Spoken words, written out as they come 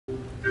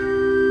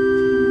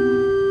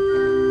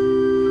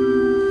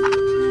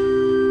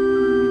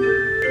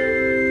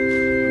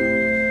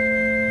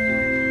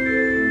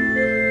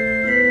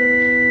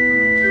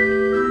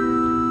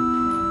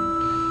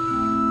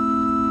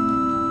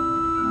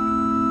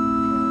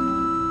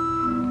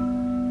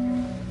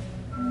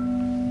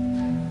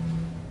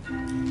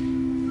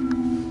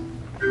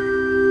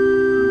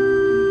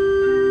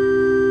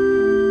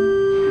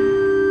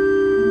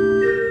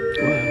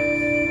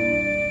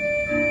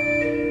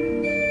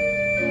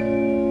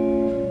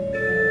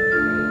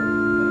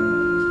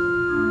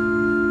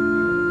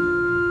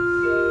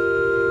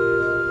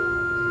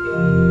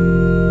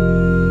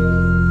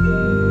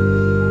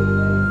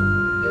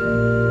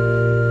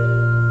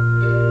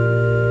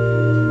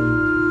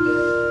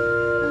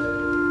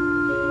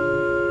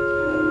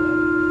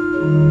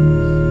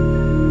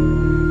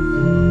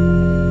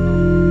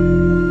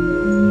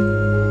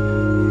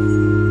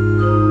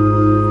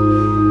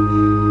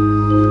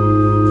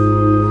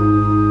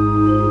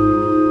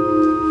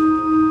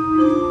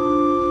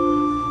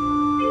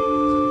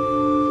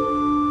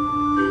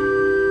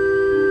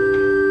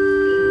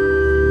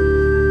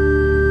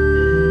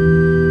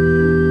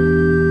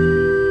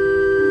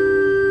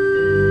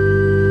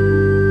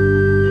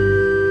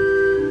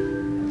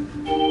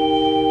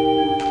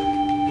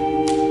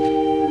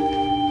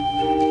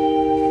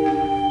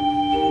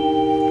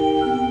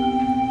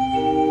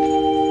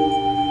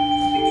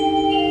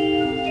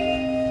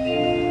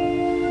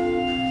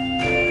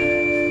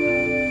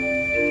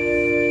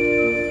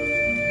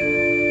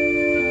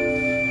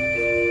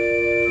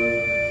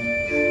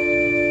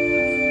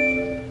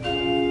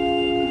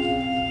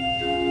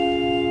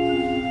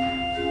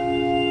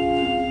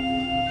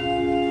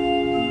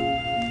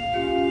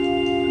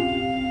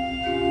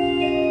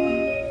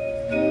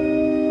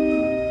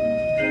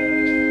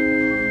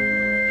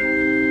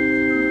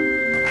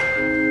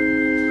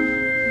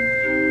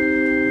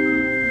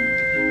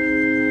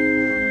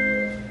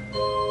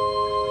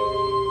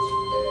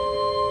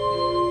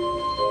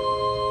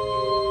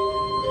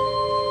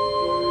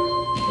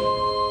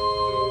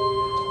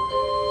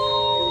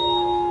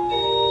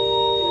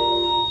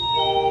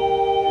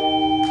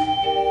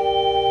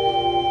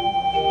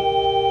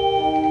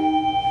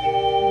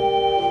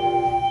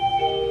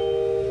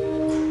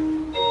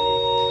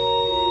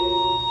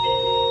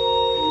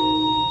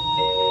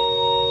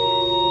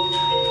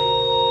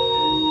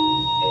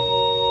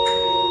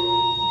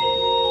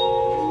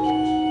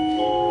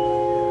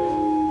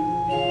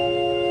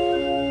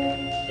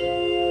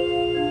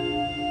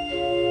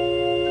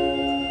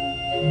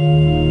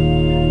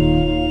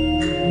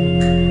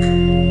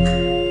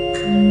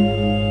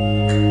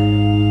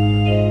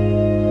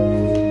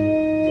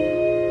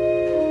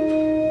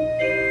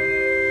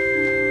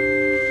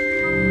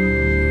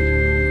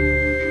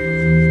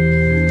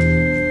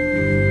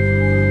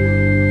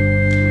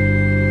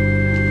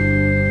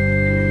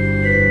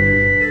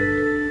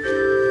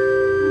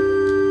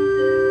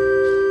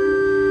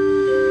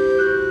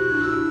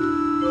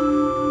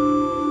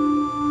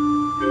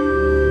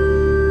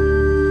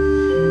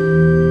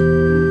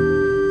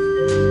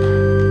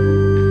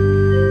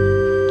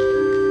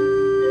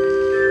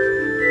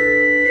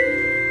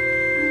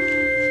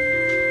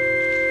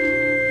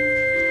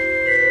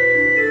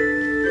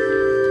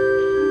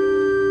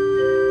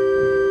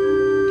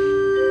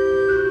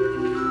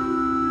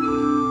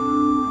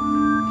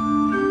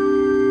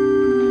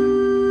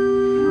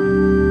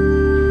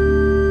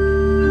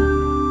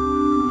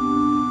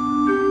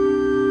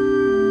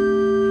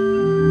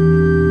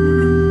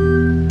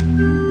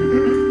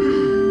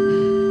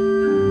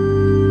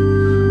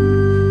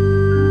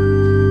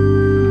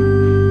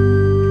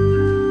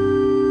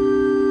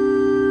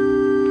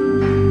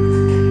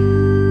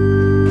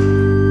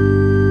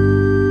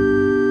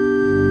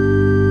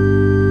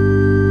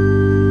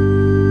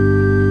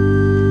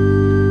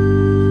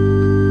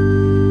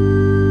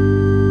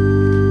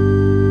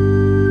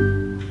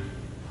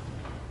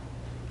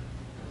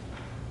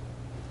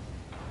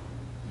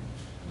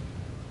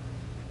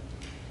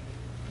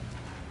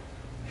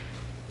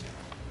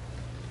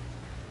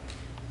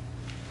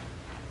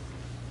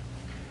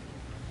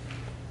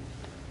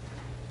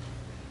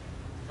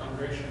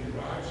Congregation,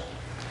 rise.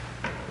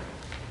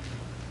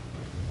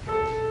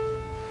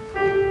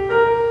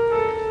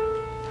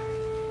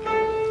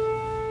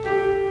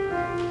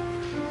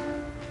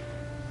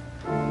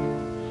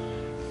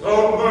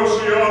 Have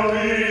mercy on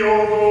me, O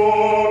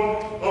Lord,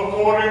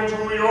 according to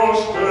your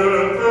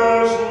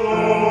steadfast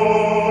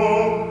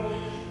love.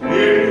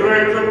 In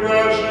great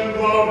compassion,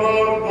 blot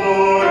out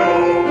my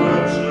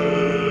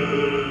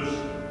offenses.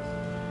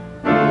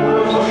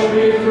 Wash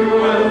me through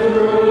and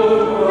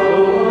through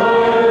from my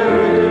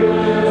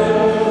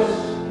wickedness,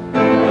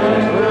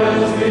 and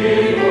cleanse me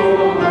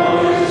from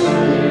my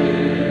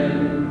sin.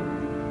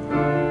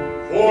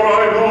 For I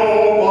know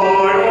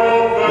my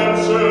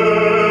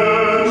offenses,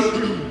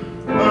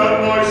 and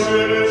my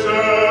sin is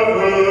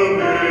ever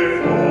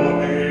before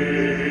me.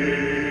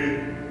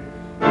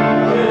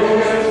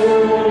 Against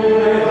whom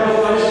have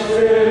I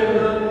sinned,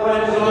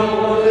 and done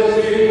what is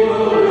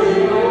evil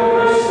in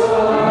your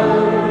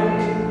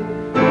sight?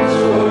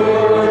 So you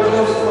are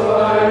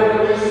justified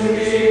with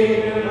me,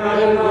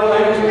 and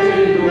right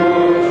in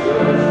your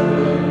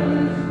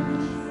judgment.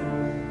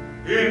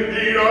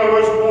 Indeed, I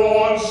was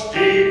born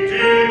steeped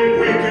in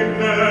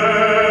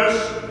wickedness,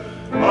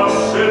 a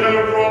sinner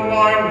from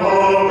my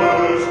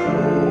mother's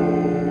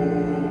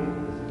womb.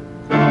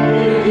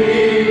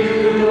 Indeed,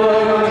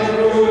 thy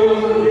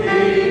truth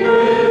be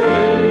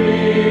within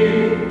me,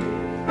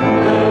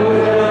 and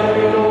without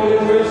your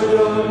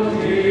wisdom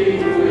be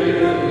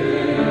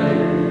within.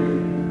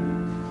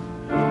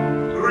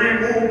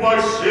 Remove my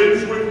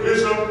sins with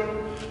hyssop,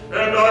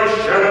 and I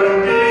shall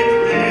be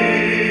clean.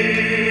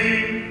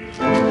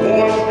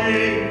 Wash me,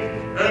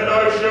 and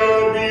I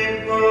shall be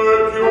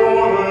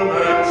purer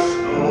than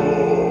snow.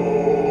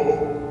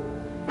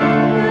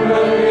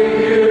 Let me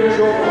hear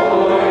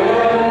joy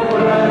and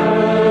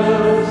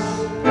gladness,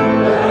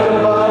 and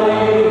by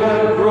you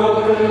have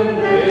broken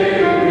may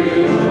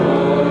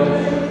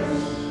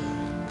rejoice.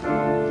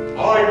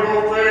 Hide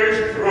your face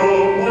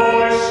from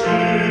my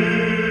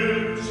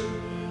sins,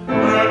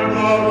 and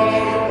blot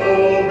out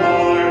all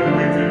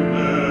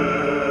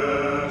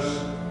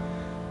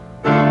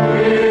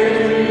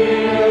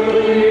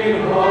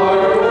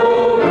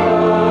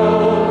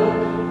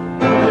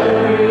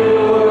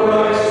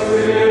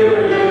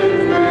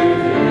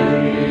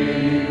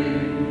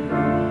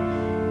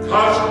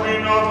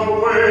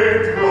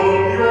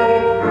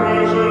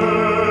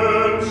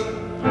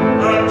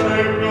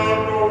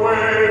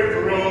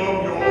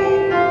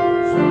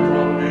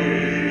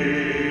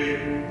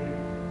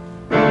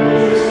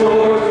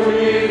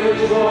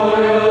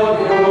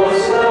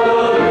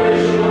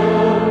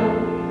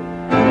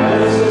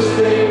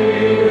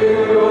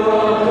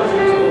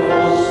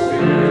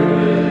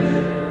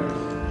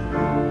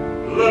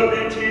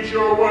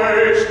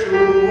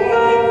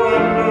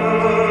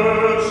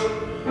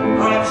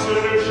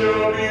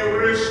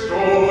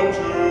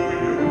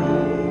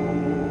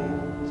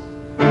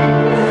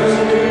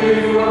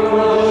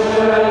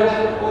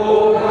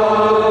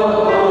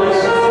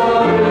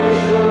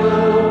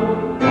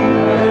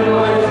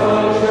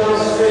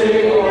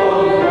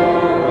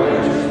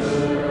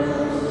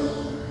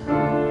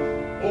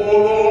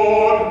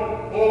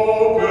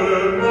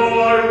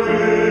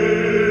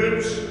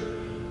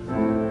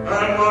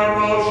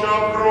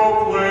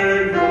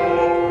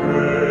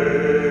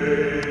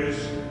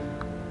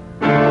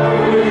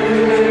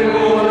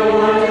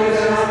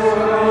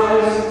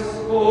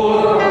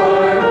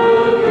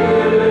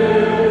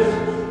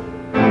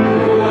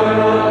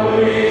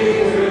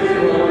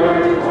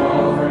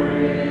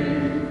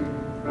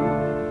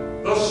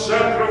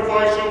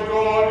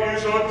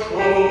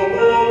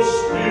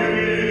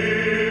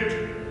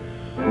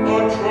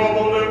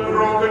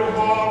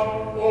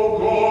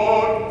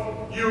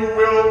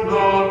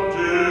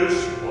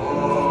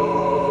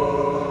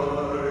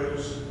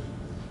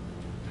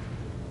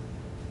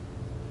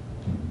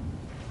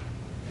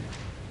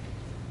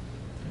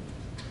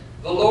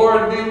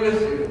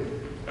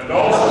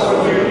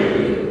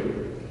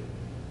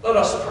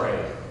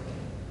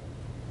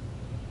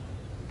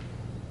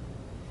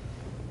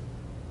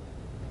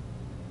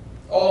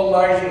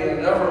Almighty and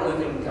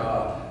ever-living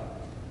God,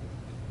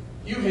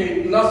 you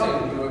hate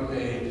nothing you have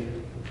made,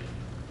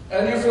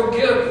 and you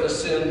forgive the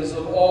sins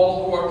of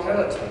all who are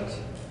penitent.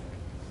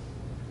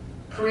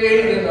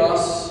 Create in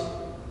us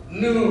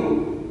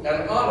new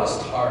and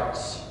honest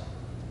hearts,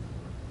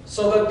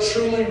 so that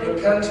truly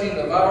repenting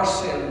of our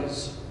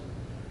sins,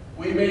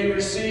 we may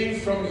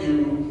receive from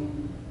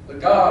you, the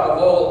God of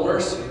all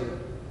mercy,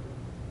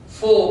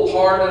 full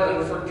pardon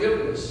and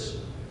forgiveness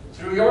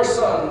through your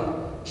Son,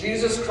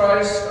 Jesus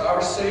Christ,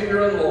 our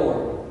Savior and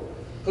Lord,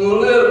 who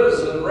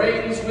lives and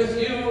reigns with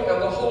you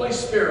and the Holy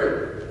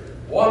Spirit,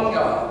 one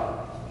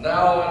God,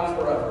 now and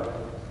forever.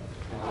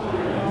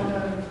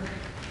 Amen.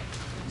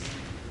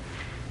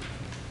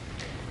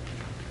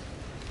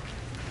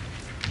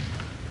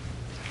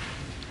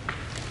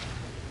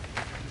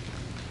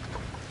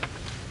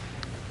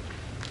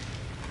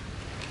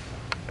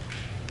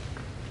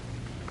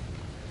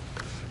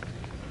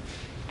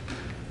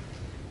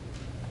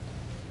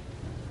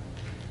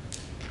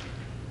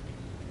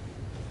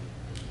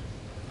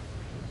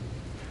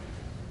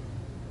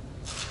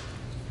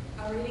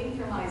 A reading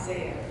from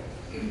Isaiah.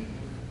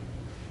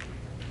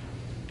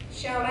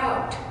 Shout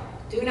out,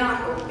 do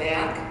not hold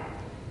back.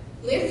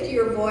 Lift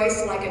your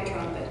voice like a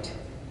trumpet.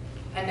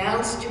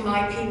 Announce to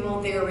my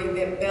people their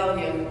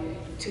rebellion,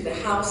 to the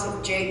house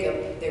of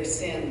Jacob their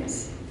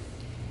sins.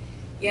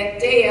 Yet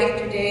day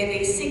after day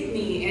they seek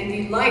me and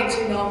delight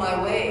to know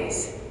my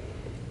ways,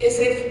 as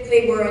if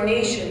they were a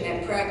nation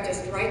that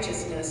practiced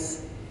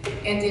righteousness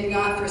and did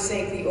not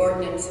forsake the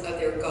ordinance of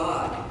their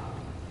God.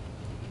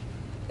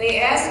 They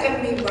ask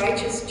of me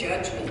righteous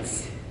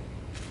judgments.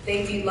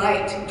 They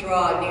delight to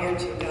draw near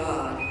to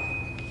God.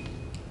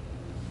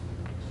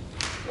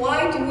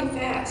 Why do we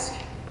fast,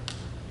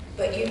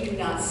 but you do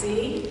not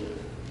see?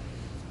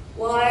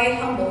 Why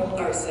humble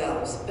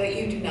ourselves, but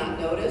you do not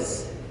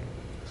notice?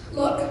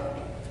 Look,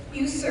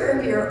 you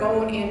serve your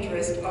own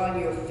interest on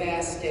your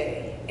fast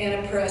day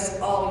and oppress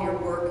all your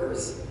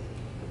workers.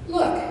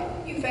 Look,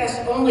 you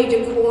fast only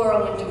to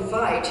quarrel and to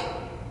fight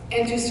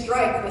and to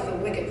strike with a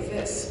wicked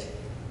fist.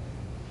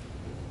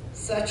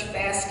 Such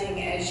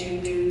fasting as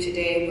you do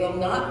today will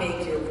not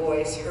make your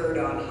voice heard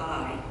on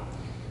high.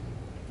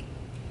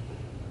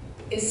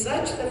 Is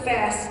such the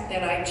fast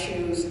that I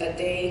choose, a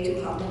day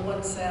to humble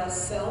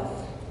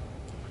oneself?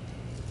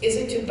 Is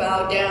it to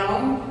bow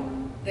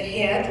down the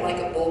head like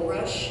a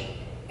bulrush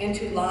and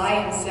to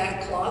lie in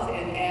sackcloth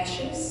and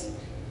ashes?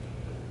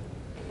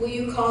 Will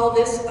you call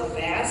this a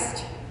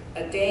fast,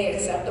 a day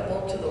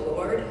acceptable to the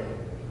Lord?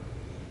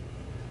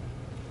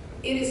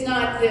 It is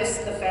not this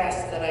the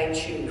fast that I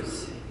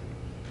choose,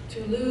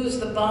 to loose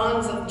the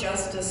bonds of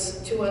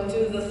justice, to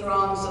undo the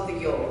thongs of the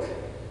yoke,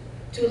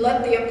 to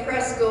let the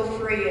oppressed go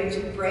free and to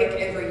break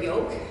every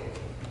yoke?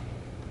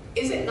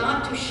 Is it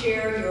not to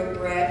share your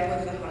bread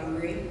with the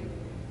hungry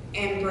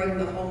and bring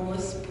the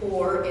homeless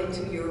poor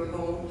into your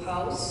home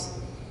house?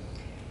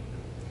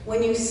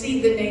 When you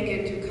see the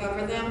naked, to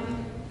cover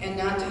them and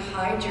not to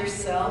hide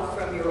yourself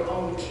from your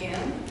own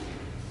kin?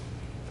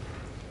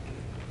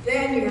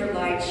 Then your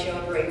light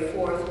shall break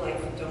forth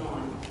like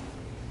dawn,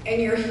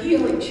 and your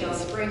healing shall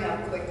spring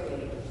up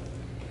quickly.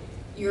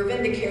 Your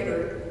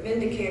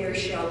vindicator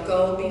shall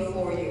go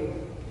before you.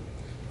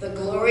 The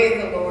glory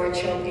of the Lord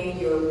shall be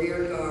your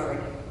rear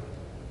guard.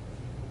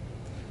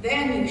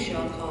 Then you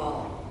shall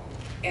call,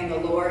 and the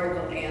Lord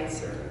will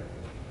answer.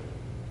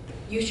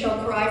 You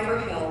shall cry for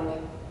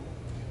help,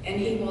 and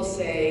he will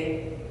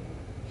say,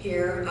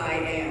 here I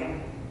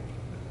am.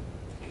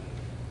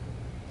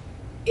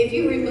 If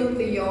you remove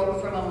the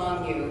yoke from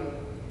among you,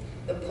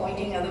 the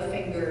pointing of the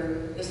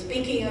finger, the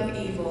speaking of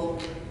evil,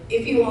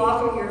 if you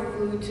offer your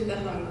food to the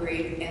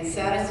hungry and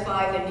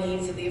satisfy the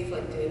needs of the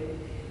afflicted,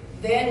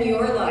 then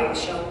your light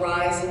shall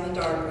rise in the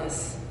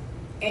darkness,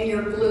 and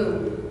your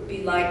gloom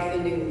be like the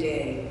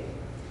noonday.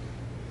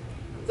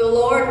 The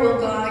Lord will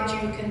guide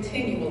you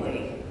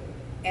continually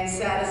and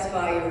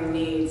satisfy your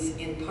needs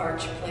in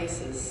parched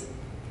places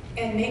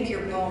and make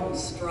your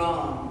bones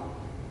strong.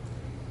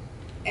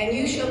 And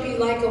you shall be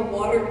like a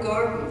watered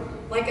garden,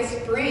 like a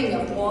spring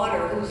of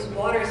water whose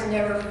waters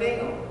never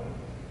fail.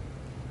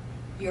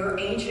 Your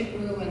ancient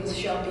ruins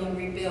shall be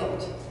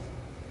rebuilt.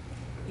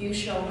 You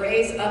shall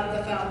raise up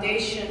the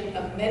foundation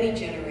of many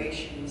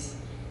generations.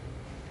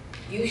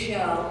 You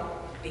shall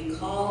be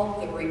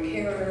called the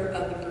repairer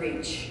of the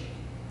breach,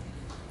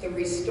 the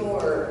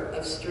restorer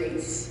of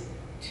streets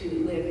to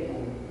live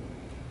in.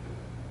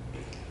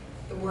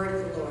 The word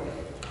of the Lord.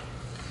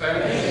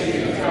 Thanks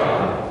be to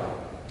God.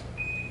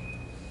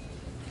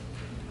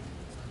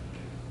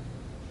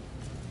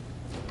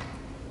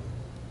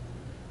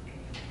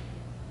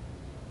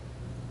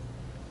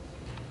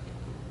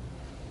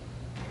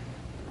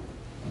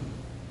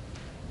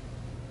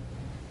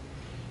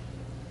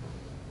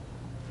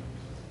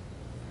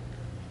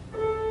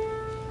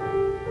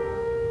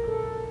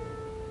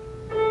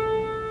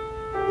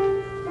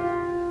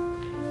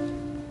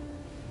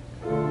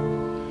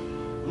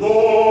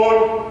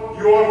 Lord,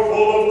 you are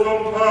full of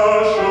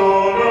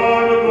compassion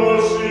and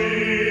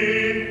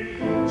mercy,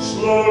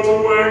 slow to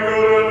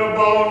anger and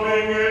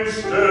abounding in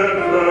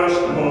steadfast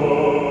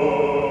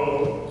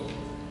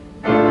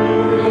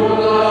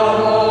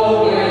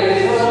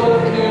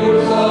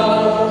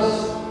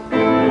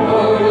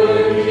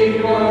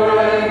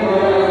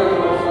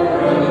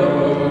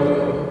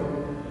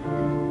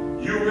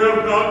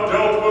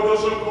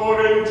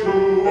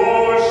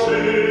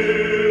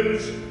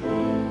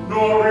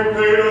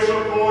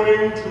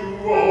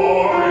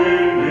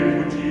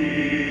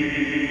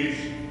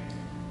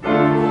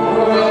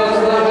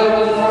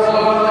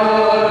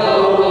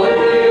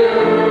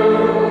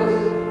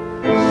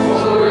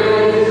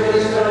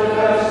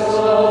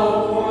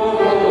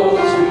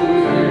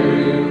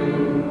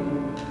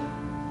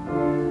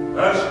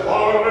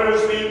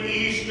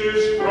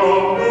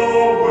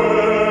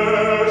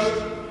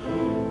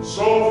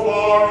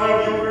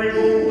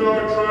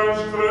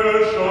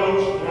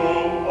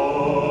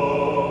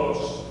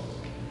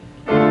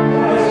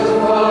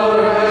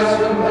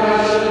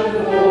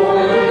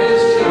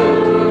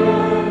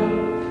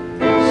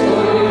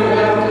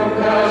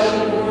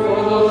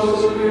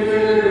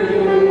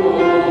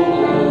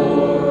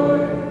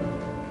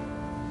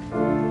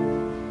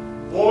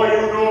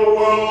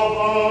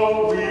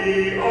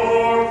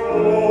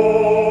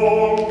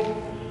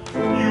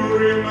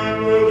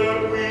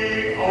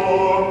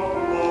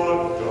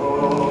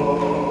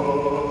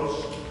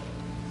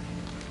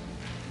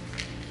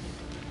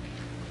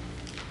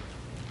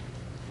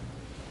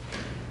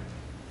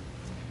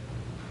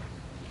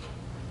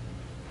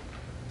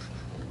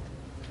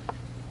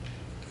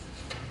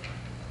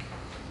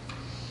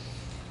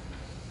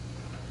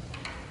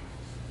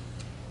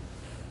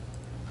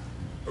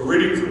A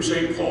reading from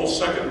St. Paul's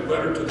second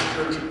letter to the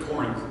church at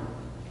Corinth.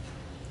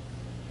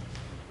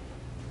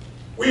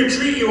 We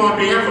entreat you on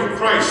behalf of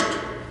Christ,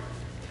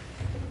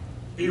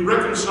 be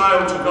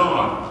reconciled to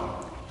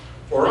God.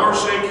 For our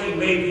sake he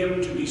made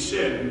him to be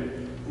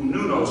sin who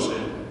knew no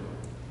sin,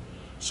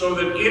 so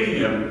that in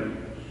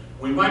him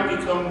we might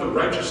become the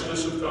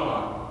righteousness of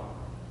God.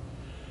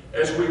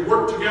 As we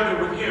work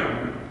together with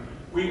him,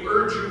 we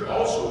urge you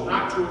also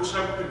not to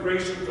accept the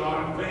grace of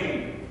God in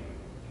vain.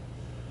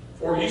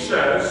 For he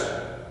says,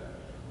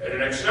 at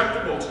an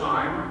acceptable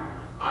time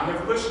I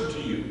have listened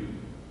to you,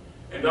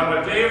 and on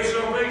a day of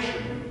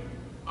salvation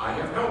I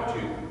have helped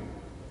you.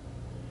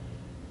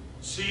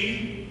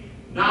 See,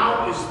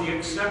 now is the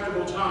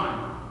acceptable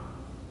time.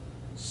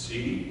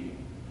 See,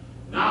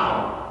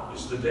 now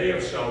is the day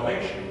of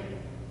salvation.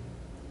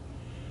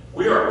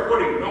 We are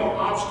putting no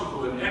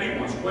obstacle in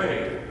anyone's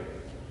way,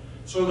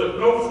 so that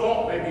no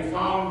fault may be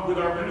found with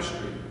our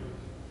ministry.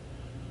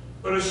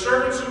 But as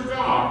servants of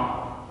God,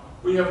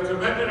 we have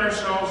commended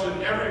ourselves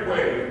in every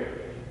way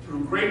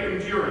through great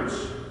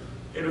endurance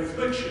in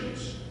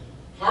afflictions,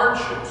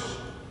 hardships,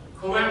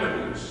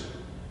 calamities,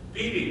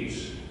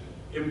 beatings,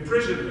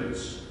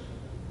 imprisonments,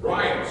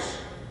 riots,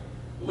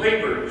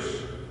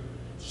 labors,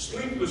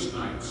 sleepless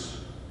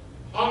nights,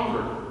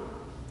 hunger,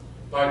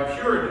 by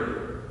purity,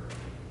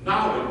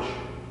 knowledge,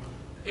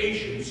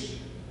 patience,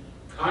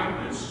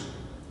 kindness,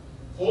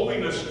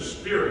 holiness of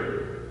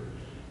spirit,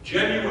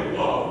 genuine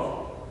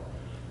love,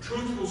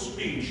 truthful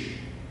speech,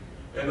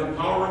 and the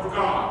power of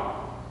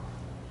God,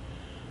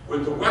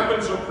 with the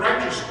weapons of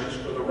righteousness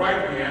for the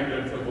right hand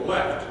and for the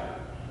left,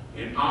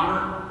 in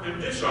honor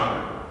and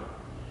dishonor,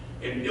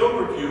 in ill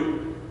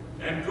repute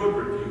and good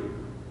repute.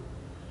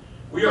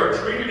 We are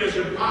treated as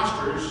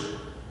impostors,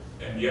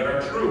 and yet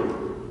are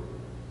true,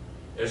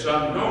 as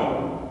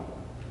unknown,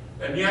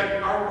 and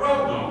yet are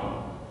well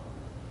known,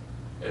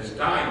 as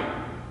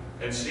dying,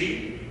 and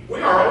see,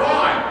 we are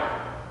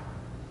alive,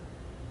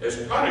 as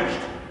punished,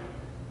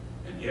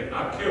 and yet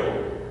not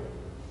killed,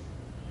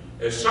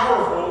 as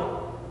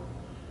sorrowful,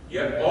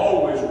 yet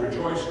always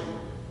rejoicing,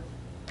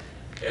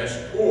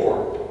 as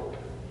poor,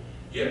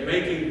 yet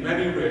making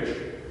many rich,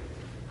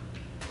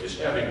 as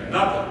having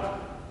nothing,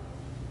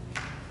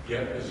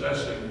 yet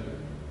possessing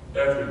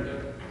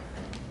everything.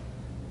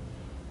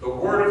 The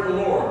word of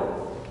the Lord.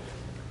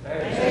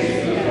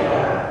 Thanks be to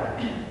God.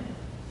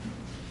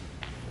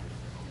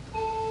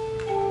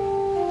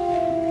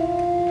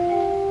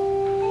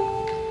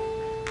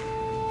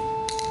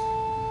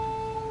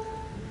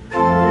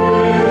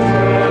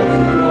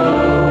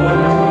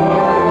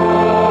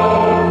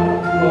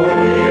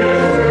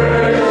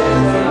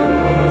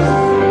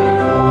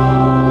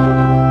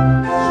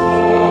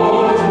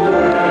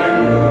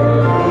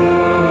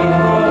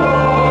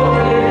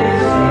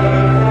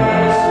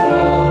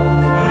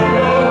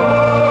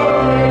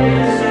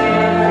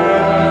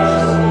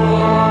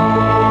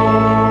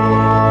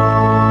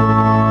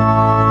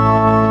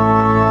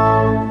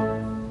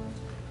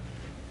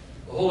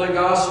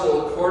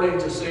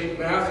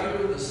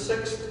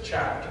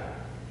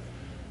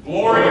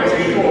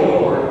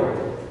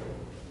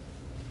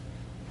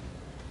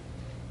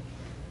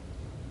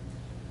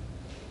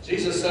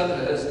 Jesus said to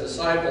his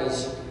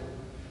disciples,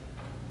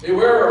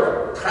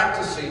 "Beware of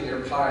practicing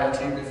your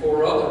piety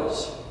before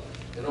others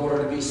in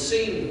order to be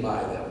seen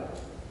by them.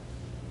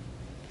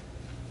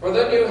 For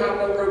then you have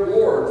no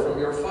reward from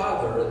your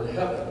Father in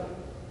heaven.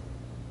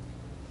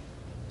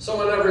 So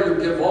whenever you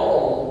give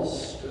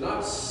alms, do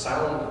not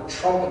sound a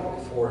trumpet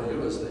before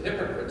you, as the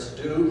hypocrites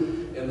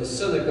do in the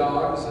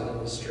synagogues and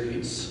in the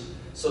streets,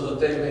 so that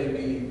they may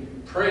be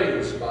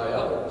praised by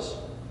others.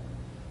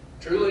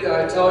 Truly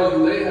I tell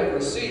you, they have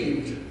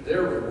received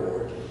their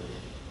reward.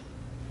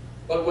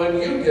 But when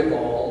you give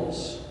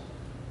alms,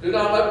 do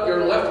not let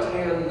your left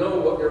hand know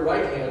what your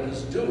right hand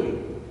is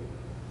doing,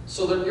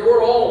 so that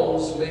your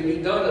alms may be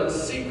done in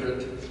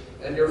secret,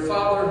 and your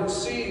Father who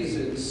sees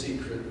in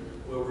secret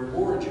will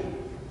reward you.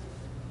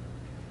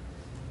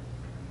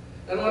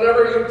 And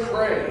whenever you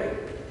pray,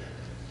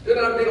 do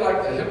not be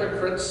like the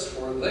hypocrites,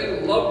 for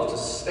they love to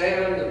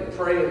stand and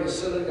pray in the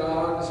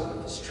synagogues and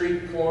at the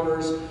street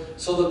corners,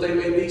 so that they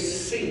may be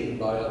seen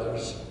by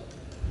others.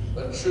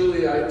 But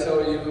truly I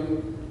tell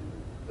you,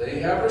 they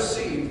have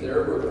received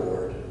their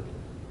reward.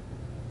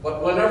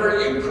 But whenever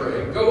you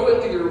pray, go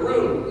into your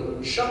room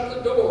and shut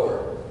the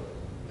door,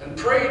 and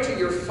pray to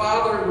your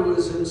Father who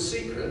is in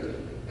secret,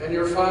 and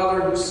your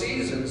Father who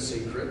sees in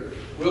secret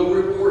will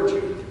reward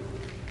you.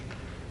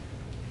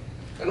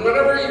 And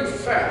whenever you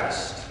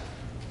fast,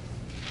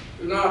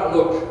 do not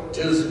look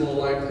dismal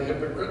like the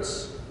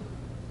hypocrites,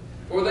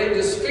 for they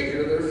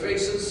disfigure their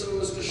faces so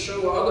as to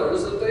show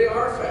others that they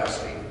are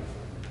fasting.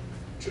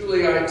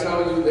 Truly I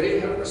tell you, they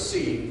have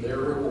received their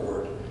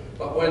reward.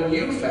 But when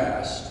you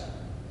fast,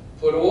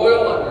 put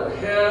oil on your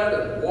head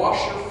and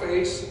wash your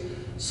face,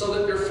 so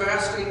that your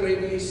fasting may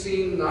be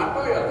seen not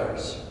by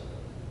others,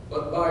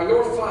 but by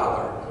your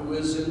Father who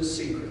is in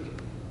secret.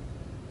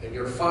 And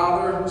your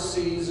Father who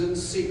sees in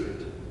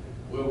secret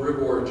will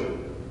reward you.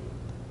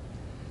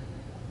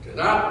 Do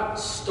not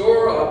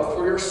store up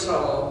for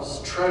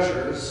yourselves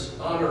treasures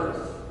on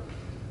earth,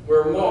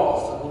 where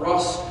moth and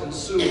rust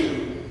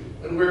consume,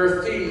 and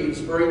where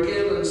thieves break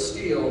in and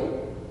steal.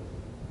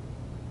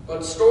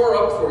 But store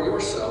up for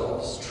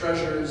yourselves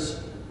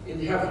treasures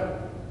in heaven,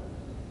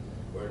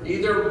 where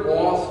neither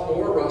moth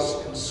nor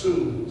rust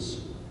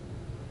consumes,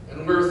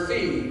 and where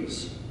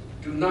thieves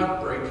do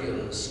not break in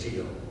and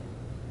steal.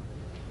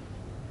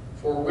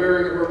 For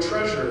where your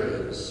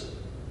treasure is,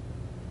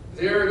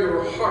 there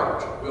your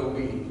heart will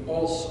be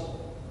also.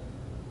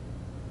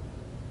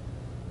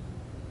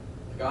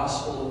 The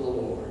Gospel of the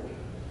Lord.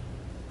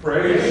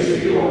 Praise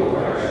to you, O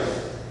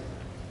Christ.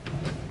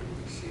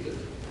 Be seated.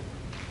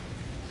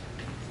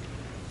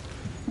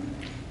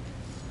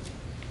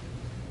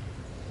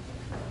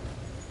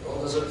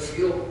 Well, does it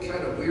feel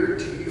kind of weird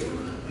to you?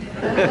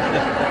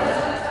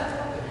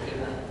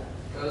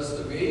 Because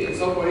to me, in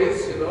some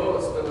ways, you know,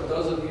 it's been a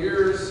dozen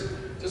years,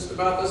 just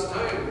about this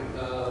time,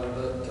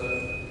 that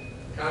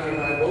Connie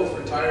and I both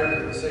retired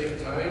at the same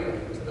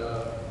time.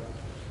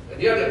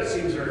 And yet it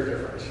seems very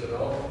different, you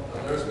know.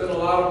 There's been a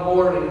lot of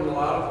mourning, a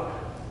lot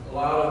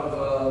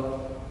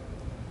of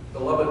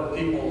beloved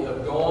people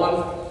have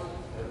gone,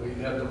 and we've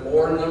had to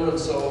mourn them, and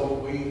so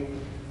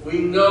we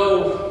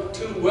know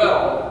too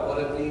well what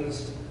it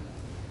means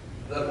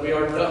that we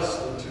are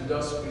dust, and to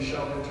dust we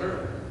shall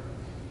return.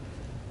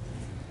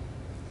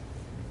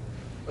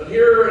 But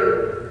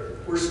here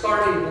we're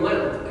starting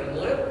Lent, and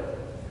Lent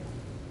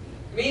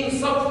means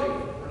something.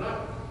 We're not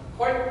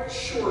quite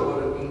sure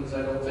what it means,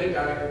 I don't think.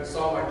 I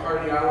saw my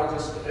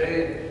cardiologist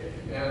today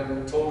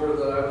and told her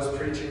that I was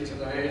preaching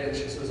tonight, and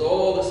she says,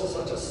 "Oh, this is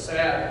such a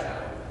sad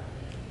time."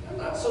 I'm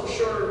not so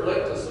sure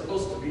Lent is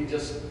supposed to be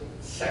just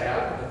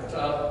sad,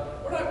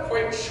 but we're not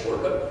quite sure.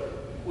 But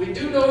we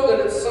do know that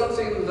it's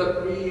something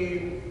that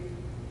we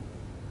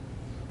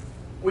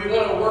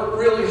want to work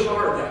really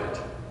hard at.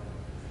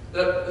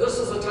 That this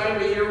is a time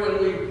of year when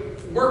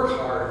we work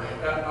hard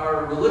at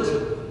our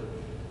religion.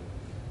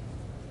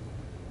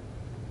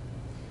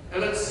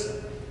 And it's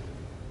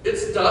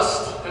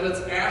dust and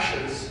it's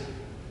ashes.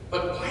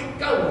 But by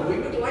gum, we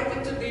would like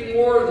it to be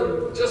more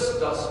than just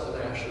dust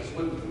and ashes,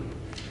 wouldn't we?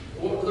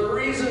 Well, the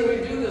reason we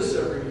do this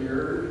every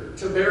year,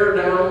 to bear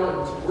down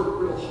and to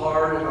work real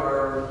hard at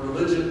our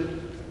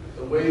religion,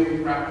 the way we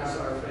practice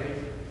our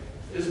faith,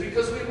 is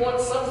because we want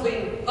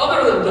something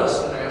other than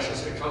dust and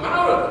ashes to come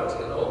out of it,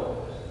 you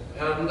know?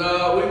 And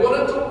we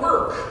want it to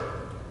work.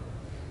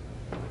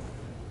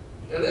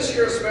 And this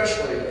year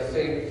especially, I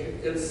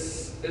think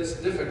it's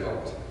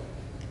difficult.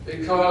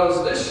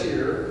 Because this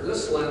year,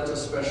 this Lent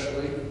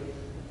especially,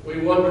 we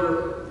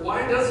wonder,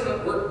 why doesn't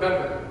it work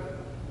better?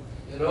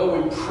 You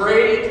know, we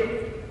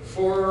prayed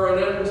for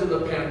an end to the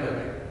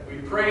pandemic. We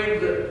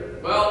prayed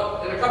that,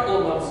 well, in a couple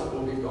of months it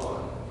will be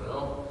gone, you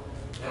know?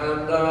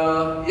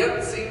 And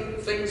yet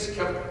things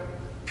kept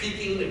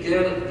peaking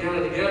again and again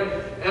and again,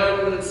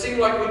 and it seemed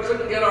like we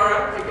couldn't get our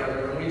act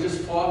together, and we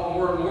just fought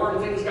more and more, and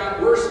things got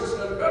worse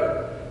instead of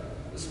better.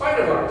 In spite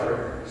of our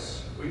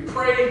prayers, we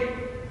prayed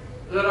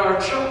that our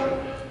children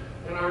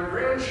and our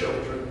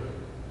grandchildren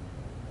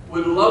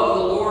would love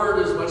the Lord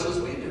as much as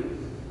we do,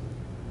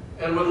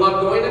 and would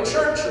love going to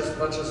church as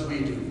much as we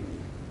do.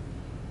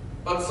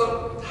 But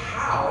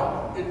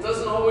somehow, it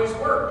doesn't always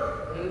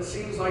work, and it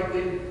seems like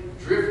they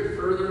drift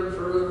further and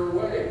further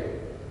away.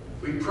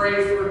 We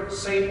pray for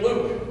St.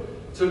 Luke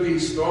to be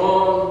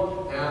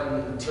strong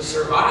and to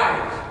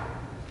survive,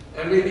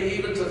 and maybe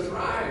even to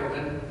thrive.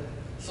 And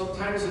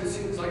sometimes it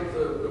seems like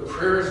the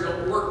prayers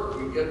don't work.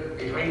 We get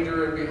behind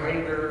her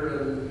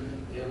and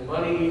in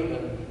money,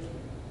 and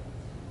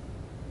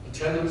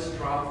attendance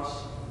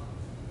drops.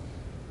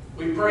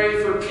 We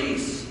pray for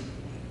peace,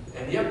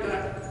 and yet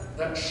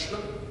that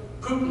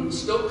Putin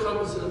still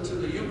comes into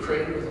the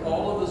Ukraine with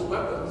all of his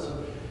weapons,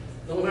 and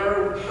no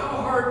matter how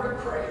hard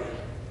we pray.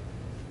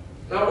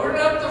 Now, we're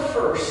not the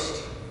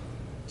first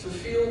to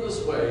feel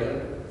this way,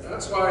 and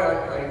that's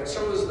why I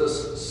chose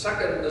this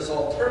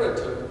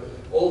alternative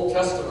Old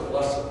Testament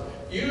lesson.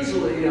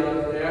 Usually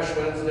on Ash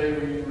Wednesday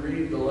we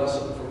read the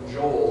lesson from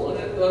Joel, and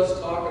it does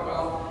talk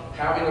about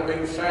having a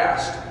big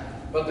fast.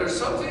 But there's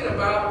something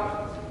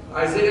about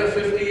Isaiah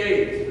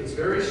 58 that's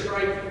very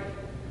striking,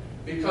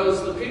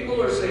 because the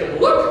people are saying,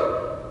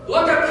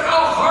 look at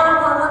how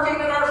hard we're working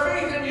in our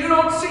faith, and you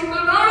don't seem to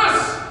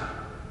notice.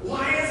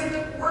 Why isn't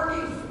it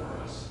working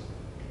for us?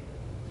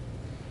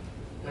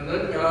 And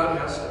then God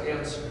has to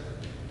answer.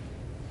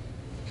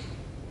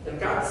 And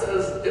God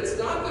says, it's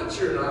not that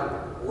you're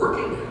not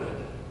working at it.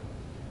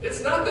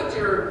 It's not that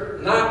you're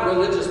not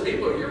religious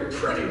people. You're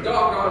pretty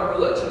doggone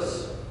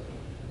religious.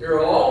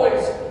 You're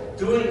always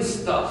doing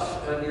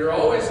stuff, and you're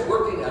always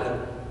working at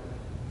it.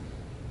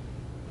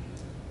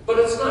 But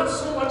it's not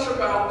so much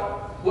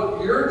about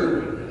what you're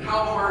doing and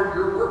how hard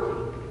you're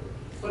working,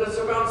 but it's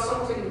about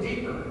something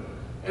deeper.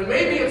 And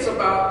maybe it's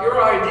about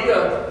your idea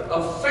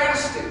of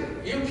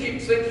fasting. You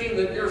keep thinking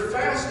that you're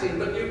fasting,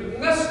 but you've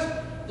missed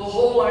the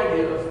whole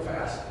idea of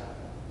fasting.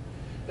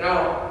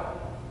 Now,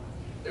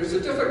 there's a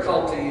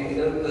difficulty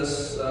in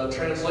this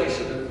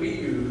translation that we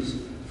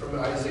use from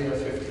Isaiah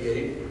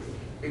 58,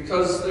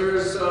 because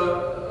there's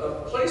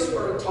a place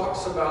where it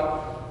talks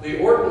about the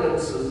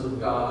ordinances of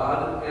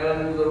God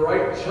and the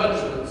right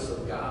judgments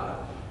of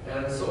God.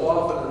 And so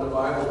often in the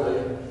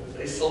Bible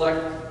they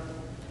select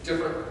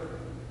different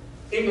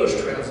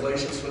English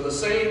translations for the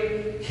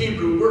same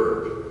Hebrew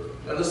word.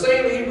 And the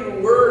same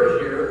Hebrew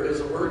word here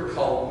is a word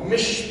called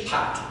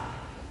mishpat.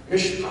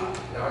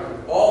 Mishpat. Now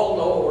you all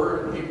know a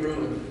word in Hebrew,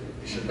 and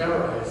you should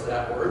memorize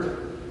that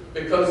word,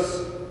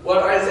 because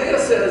what Isaiah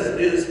says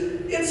is,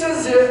 it's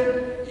as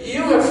if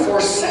you have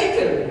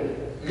forsaken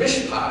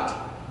mishpat.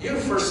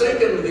 You've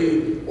forsaken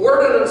the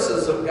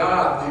ordinances of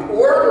God, the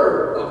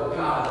order of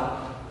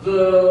God,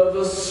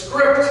 the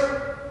script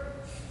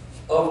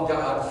of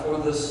God for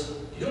this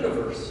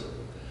universe.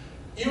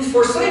 You've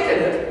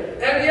forsaken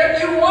it, and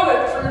yet you want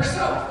it for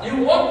yourself. You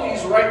want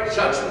these right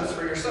judgments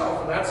for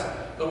yourself, and that's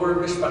the word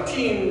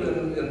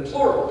mishpatim in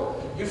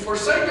plural. You've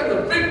forsaken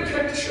the big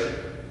picture,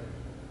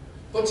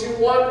 but you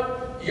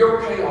want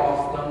your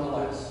payoff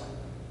nonetheless.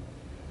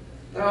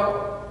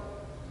 Now,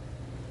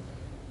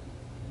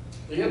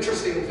 the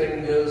interesting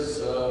thing is,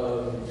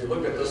 if you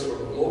look at this from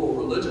a global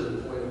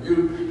religion point of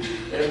view,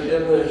 and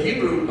in the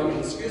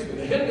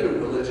the Hindu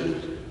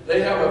religion,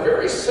 they have a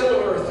very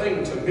similar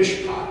thing to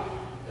mishpat,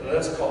 and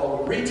that's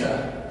called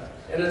Rita.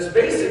 And it's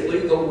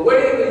basically the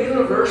way the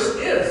universe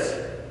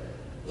is,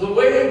 the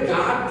way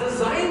God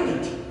designed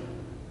it.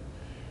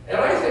 And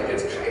I think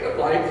it's kind of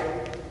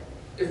like,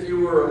 if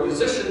you were a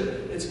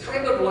musician, it's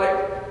kind of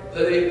like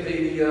what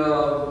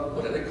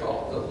do they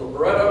call it? The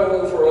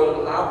libretto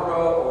for an opera,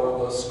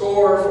 or the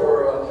score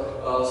for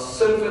a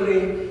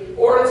symphony,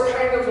 or it's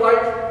kind of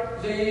like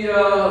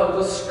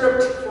the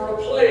script for a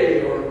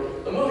play or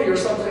a movie or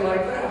something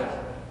like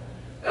that.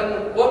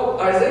 And what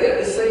Isaiah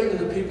is saying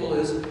to the people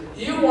is,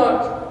 you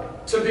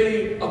want to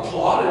be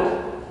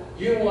applauded,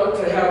 you want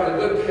to have a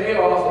good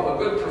payoff of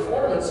a good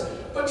performance,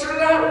 but you're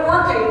not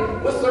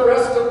working with the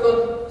rest of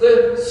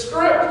the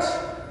script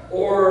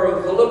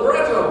or the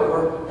libretto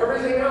or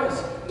everything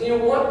else. And you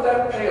want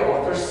that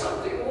payoff. There's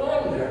something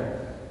wrong there.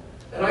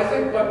 And I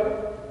think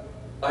what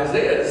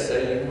Isaiah is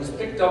saying was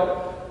picked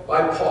up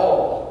by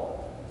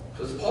Paul.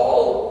 Because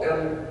Paul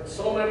and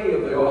so many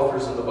of the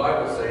authors in the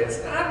Bible say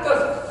it's not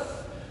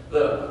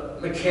the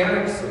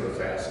mechanics of the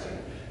fasting.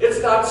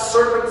 It's not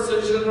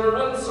circumcision or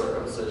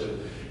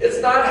uncircumcision. It's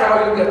not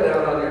how you get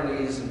down on your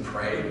knees and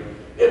pray.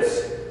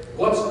 It's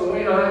what's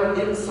going on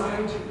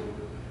inside you.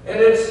 And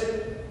it's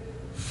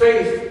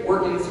faith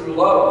working through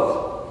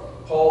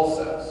love, Paul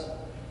says.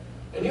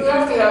 And you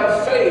have to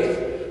have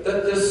faith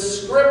that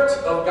this script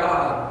of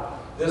God,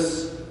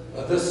 this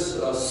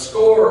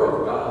score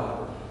of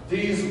God,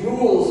 these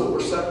rules that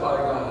were set by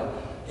God,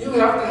 you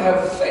have to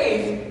have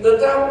faith that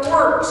that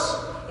works.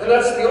 And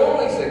that's the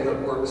only thing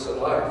that works in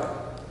life.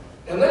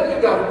 And then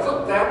you've got to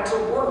put that to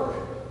work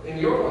in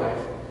your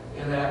life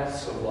in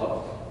acts of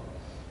love.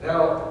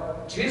 Now,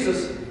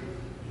 Jesus,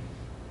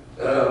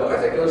 I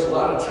think there's a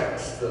lot of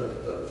texts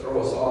that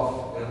throw us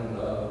off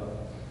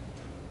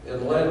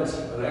in Lent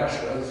and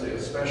Ash Wednesday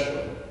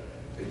especially.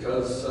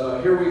 Because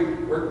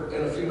we're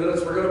in a few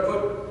minutes, we're going to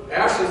put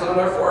ashes on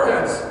our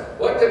foreheads.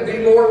 What can be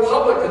more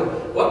public,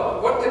 and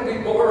what can be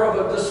more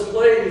of a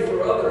display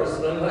for others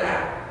than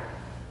that?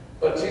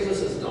 But Jesus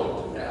says,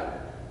 don't do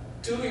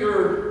that. Do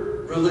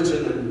your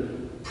religion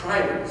in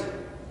private,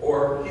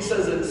 or he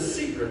says it's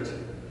secret.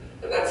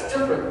 And that's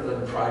different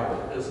than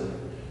private, isn't it?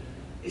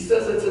 He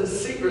says it's in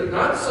secret,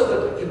 not so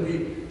that it can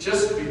be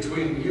just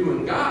between you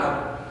and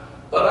God,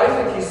 but I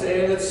think he's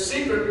saying it's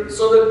secret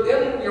so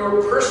that in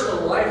your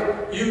personal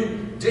life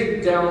you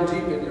dig down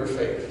deep in your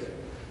faith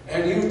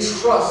and you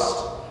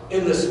trust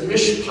in this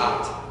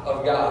mishpat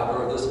of God,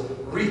 or this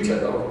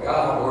Rita of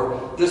God,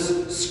 or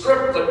this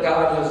script that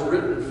God has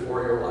written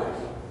for your life.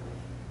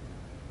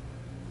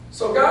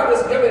 So God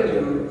has given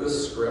you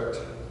this script.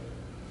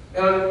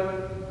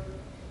 And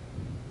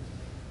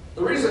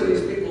the reason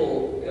these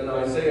people in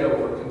Isaiah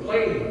were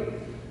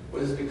complaining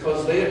was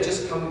because they had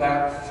just come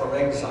back from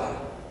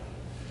exile.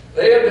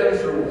 They had been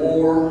through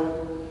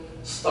war,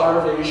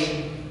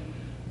 starvation,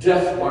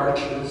 death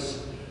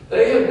marches.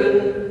 They had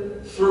been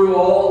through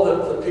all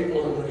that the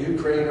people in the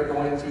Ukraine are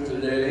going through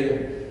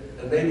today,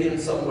 and maybe in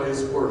some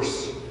ways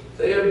worse.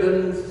 They had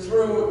been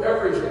through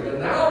everything, and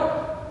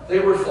now they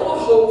were full of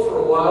hope for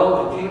a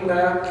while. They came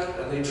back,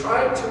 and they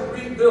tried to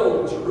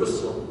rebuild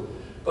Jerusalem,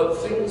 but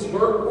things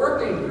weren't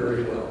working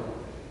very well.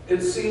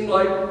 It seemed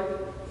like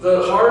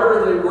the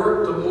harder they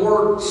worked, the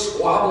more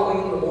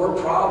squabbling, the more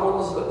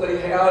problems that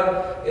they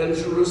had in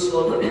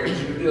Jerusalem and in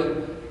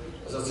Judea.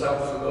 Does that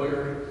sound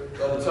familiar?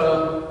 But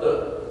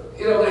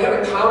they had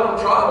a common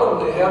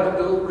problem. They had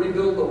to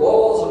rebuild the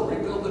walls and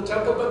rebuild the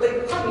temple, but they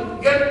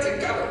couldn't get it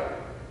together.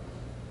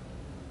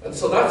 And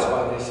so that's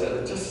why they said,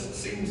 it just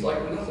seems like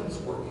nothing's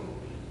working.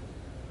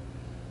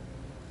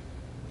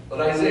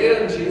 But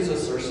Isaiah and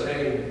Jesus are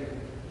saying,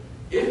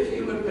 if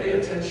you would pay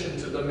attention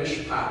to the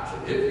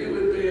mishpat, if you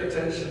would pay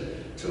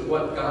attention to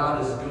what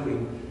God is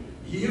doing,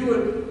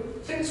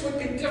 things would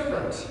be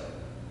different.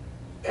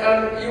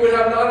 And you would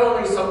have not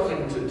only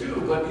something to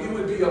do, but you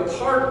would be a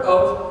part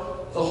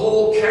of the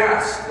whole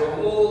cast, the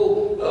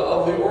whole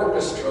of the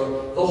orchestra,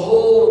 the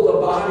whole of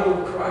the body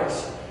of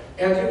Christ,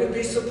 and you would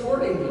be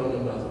supporting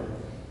one another.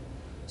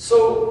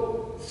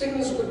 So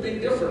things would be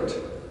different.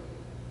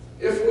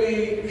 If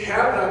we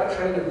had that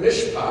kind of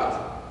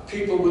mishpat,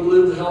 people would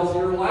live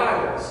healthier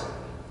lives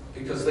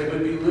because they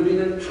would be living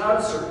in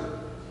concert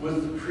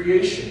with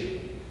creation.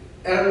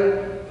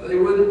 And they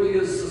wouldn't be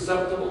as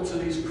susceptible to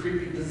these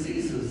creepy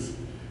diseases.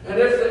 And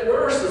if they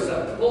were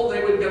susceptible,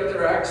 they would get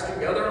their acts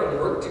together and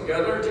work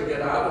together to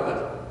get out of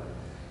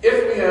it.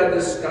 If we had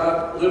this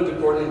God lived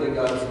according to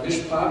God's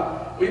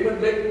mishpat, we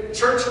would make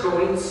church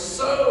going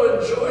so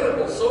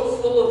enjoyable, so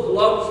full of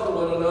love for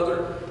one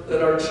another,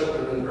 that our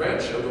children and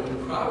grandchildren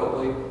would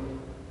probably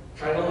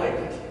kind of like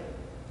it.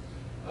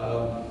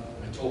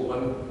 I told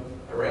one,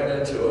 I ran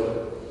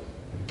into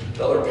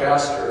another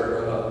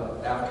pastor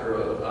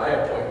after an eye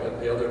appointment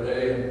the other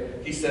day,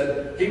 and he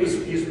said,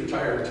 he's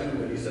retired too,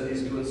 but he said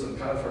he's doing some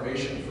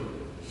confirmation for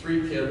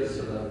 3 kids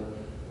in a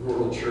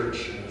rural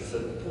church. And I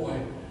said, boy,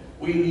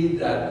 we need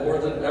that more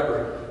than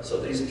ever, so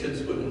these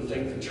kids wouldn't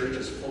think the church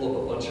is full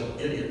of a bunch of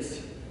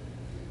idiots.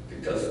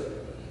 Because,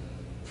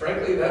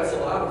 frankly, that's a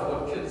lot of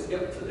what kids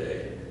get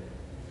today.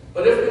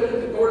 But if we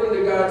lived according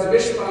to God's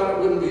mishpat, it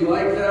wouldn't be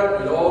like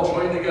that. We'd all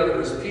join together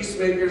as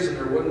peacemakers, and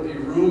there wouldn't be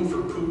room for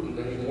Putin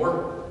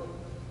anymore.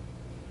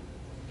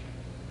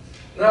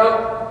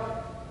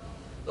 Now,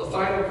 the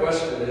final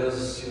question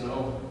is,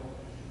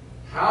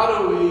 how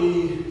do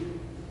we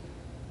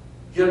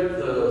get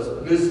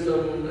the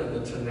wisdom and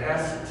the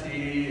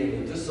tenacity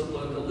and the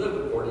discipline to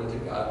live according to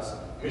God's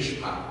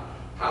mishpat?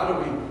 How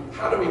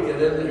do we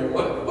get in there?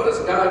 What is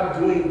God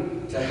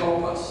doing to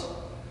help us?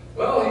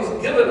 Well, He's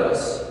given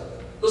us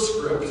the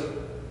script.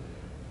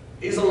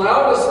 He's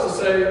allowed us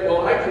to say,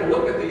 well, I can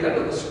look at the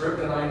end of the script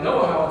and I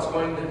know how it's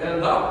going to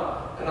end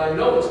up, and I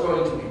know it's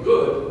going to be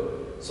good.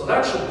 So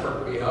that should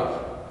perk me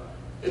up.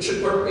 It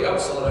should perk me up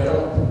so that I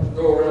don't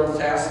go around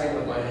fasting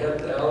with my head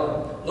down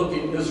and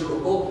looking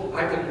miserable.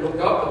 I can look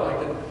up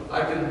and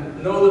I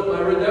can know that my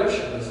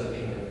redemption is at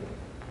hand.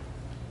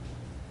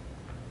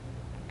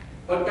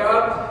 But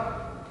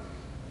God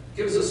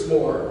gives us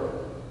more.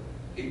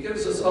 He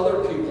gives us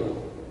other people.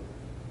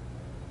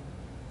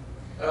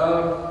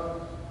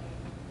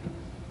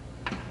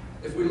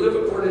 If we live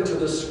according to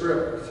this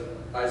script,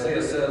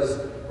 Isaiah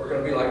says we're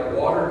going to be like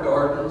watered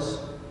gardens,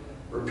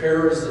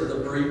 repairers of the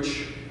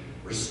breach,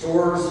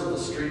 restorers of the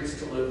streets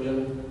to live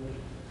in.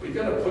 We've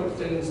got to put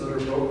things that are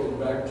broken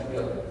back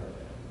together.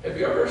 Have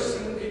you ever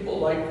seen people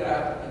like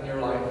that in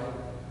your life?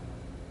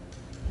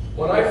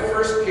 When I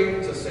first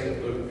came to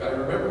St. Luke, I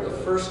remember the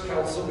first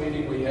council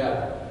meeting we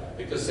had,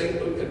 because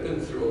St. Luke had been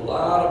through a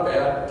lot of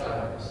bad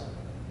times.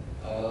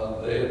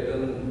 They had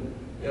been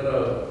in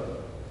an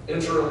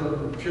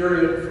interim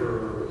period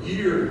for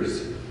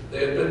years.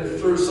 They had been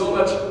through so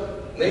much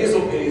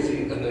nasal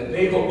gazing and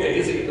navel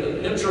gazing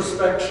and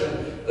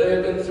introspection. They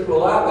had been through a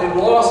lot.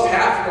 They lost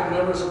half of the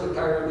members of the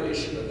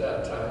congregation at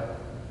that time.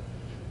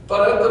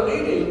 But at the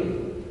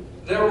meeting,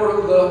 there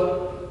were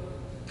the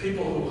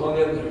people who hung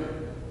in there.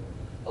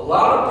 A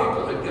lot of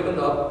people had given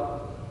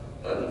up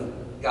and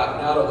gotten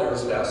out of there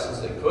as fast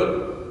as they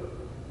could.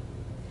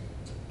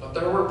 But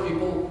there were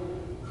people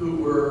who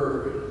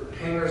were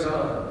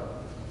hangers-on.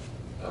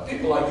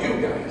 People like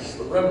you guys,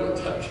 the remnant,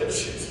 I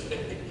guess you'd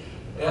say.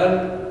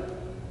 And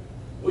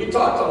we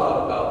talked a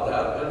lot about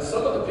that. And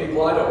some of the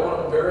people, I don't want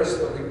to embarrass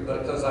them,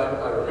 because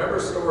I remember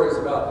stories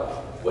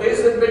about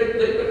ways that they'd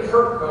been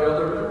hurt by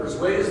other members,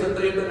 ways that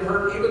they'd been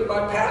hurt even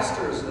by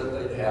pastors that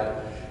they'd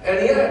had.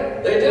 And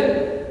yet, they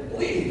didn't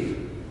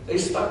leave. They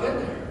stuck in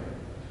there.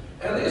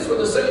 And these were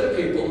the same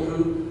people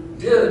who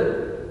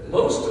did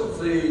most of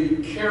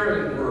the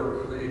caring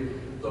work,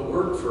 the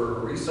work for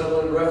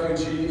resettling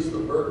refugees, the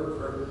work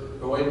for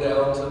going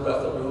down to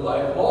Bethel New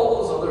Life,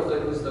 all those other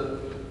things that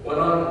went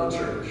on in the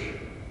church.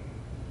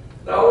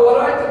 Now, what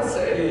I can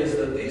say is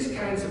that these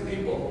kinds of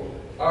people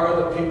are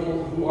the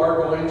people who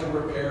are going to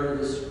repair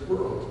this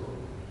world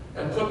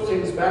and put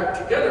things back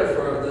together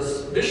for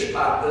this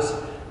mishpat,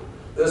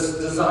 this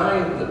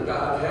design that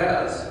God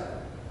has.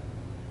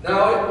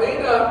 Now, it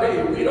may not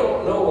be, we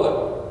don't know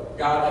what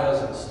God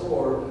has in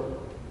store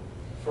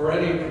for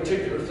any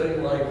particular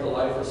thing like the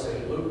life of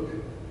St. Luke.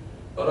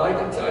 But I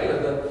can tell you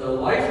that the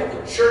life of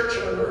the church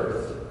on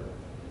earth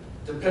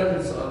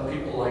depends on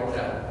people like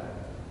that.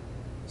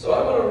 So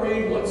I'm going to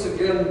read once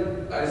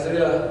again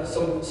Isaiah,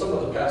 some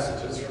of the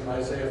passages from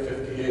Isaiah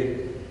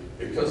 58,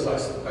 because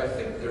I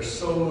think they're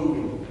so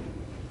moving.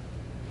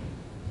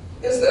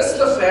 Is this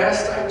the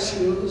fast I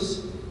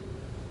choose?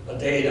 A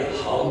day to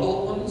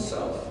humble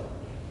oneself?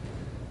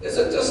 Is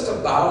it just to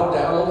bow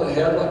down the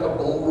head like a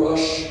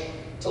bulrush,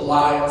 to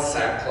lie in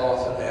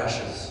sackcloth and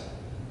ashes?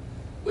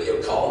 Will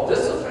you call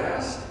this a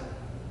fast?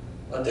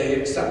 A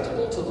day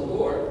acceptable to the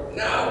Lord?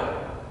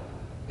 Now,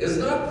 is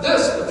not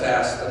this the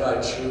fast that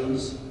I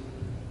choose?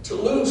 To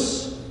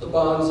loose the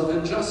bonds of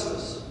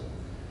injustice,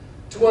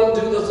 to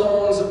undo the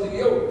thongs of the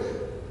yoke,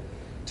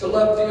 to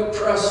let the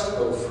oppressed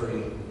go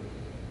free,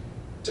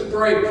 to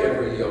break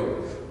every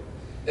yoke?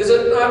 Is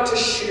it not to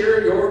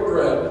share your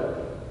bread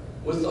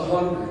with the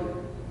hungry,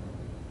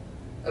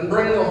 and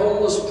bring the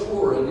homeless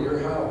poor into your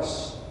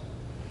house.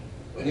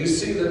 When you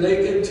see the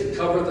naked, to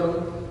cover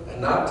them,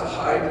 and not to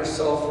hide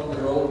yourself from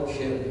your own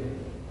kin.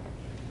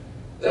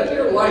 Then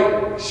your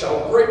light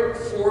shall break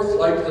forth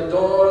like the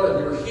dawn, and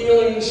your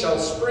healing shall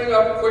spring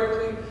up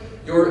quickly.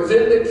 Your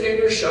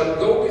vindicator shall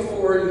go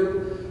before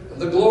you,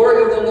 and the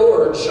glory of the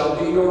Lord shall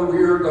be your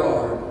rear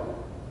guard.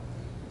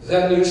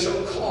 Then you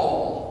shall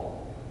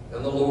call,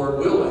 and the Lord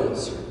will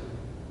answer.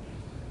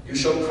 You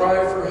shall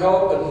cry for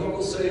help, and he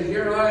will say,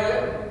 Here I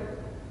am.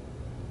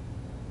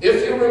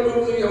 If you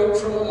remove the yoke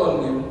from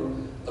among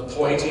you, the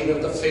pointing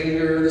of the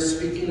finger, the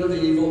speaking of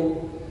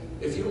evil,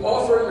 if you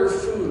offer your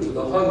food to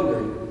the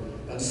hungry,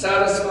 and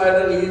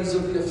satisfy the needs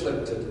of the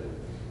afflicted,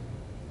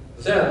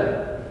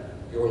 then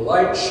your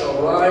light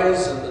shall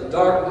rise in the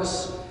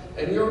darkness,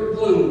 and your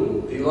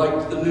gloom be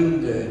like the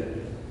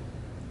noonday.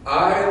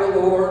 I, the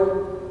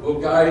Lord,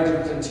 will guide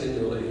you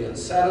continually, and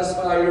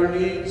satisfy your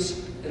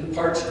needs in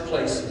parched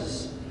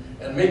places,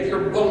 and make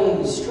your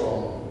bones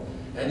strong.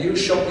 And you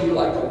shall be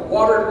like a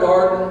watered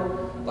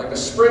garden, like a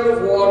spring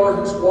of water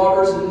whose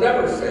waters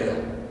never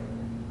fail.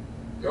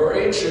 Your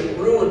ancient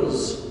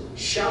ruins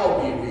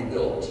shall be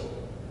rebuilt.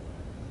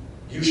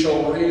 You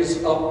shall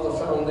raise up the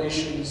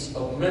foundations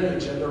of many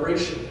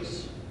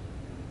generations.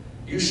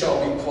 You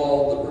shall be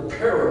called the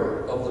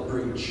repairer of the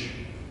breach,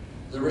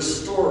 the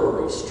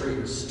restorer of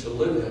streets to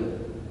live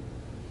in.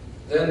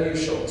 Then you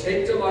shall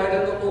take delight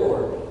in the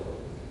Lord,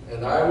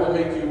 and I will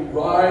make you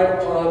ride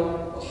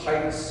upon the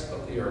heights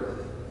of the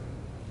earth.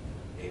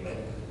 Amen.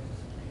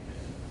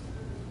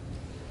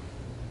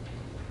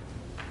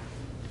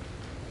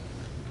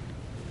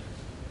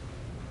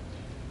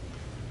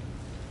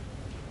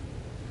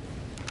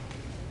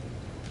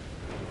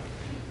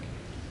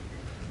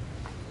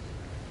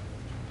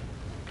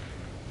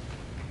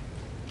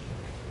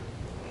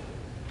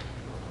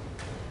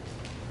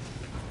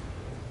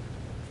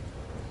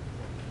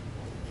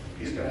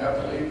 He's going to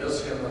have to lead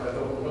this hymn, and I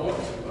don't know it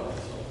too well,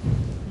 so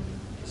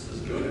this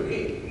is new to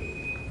me.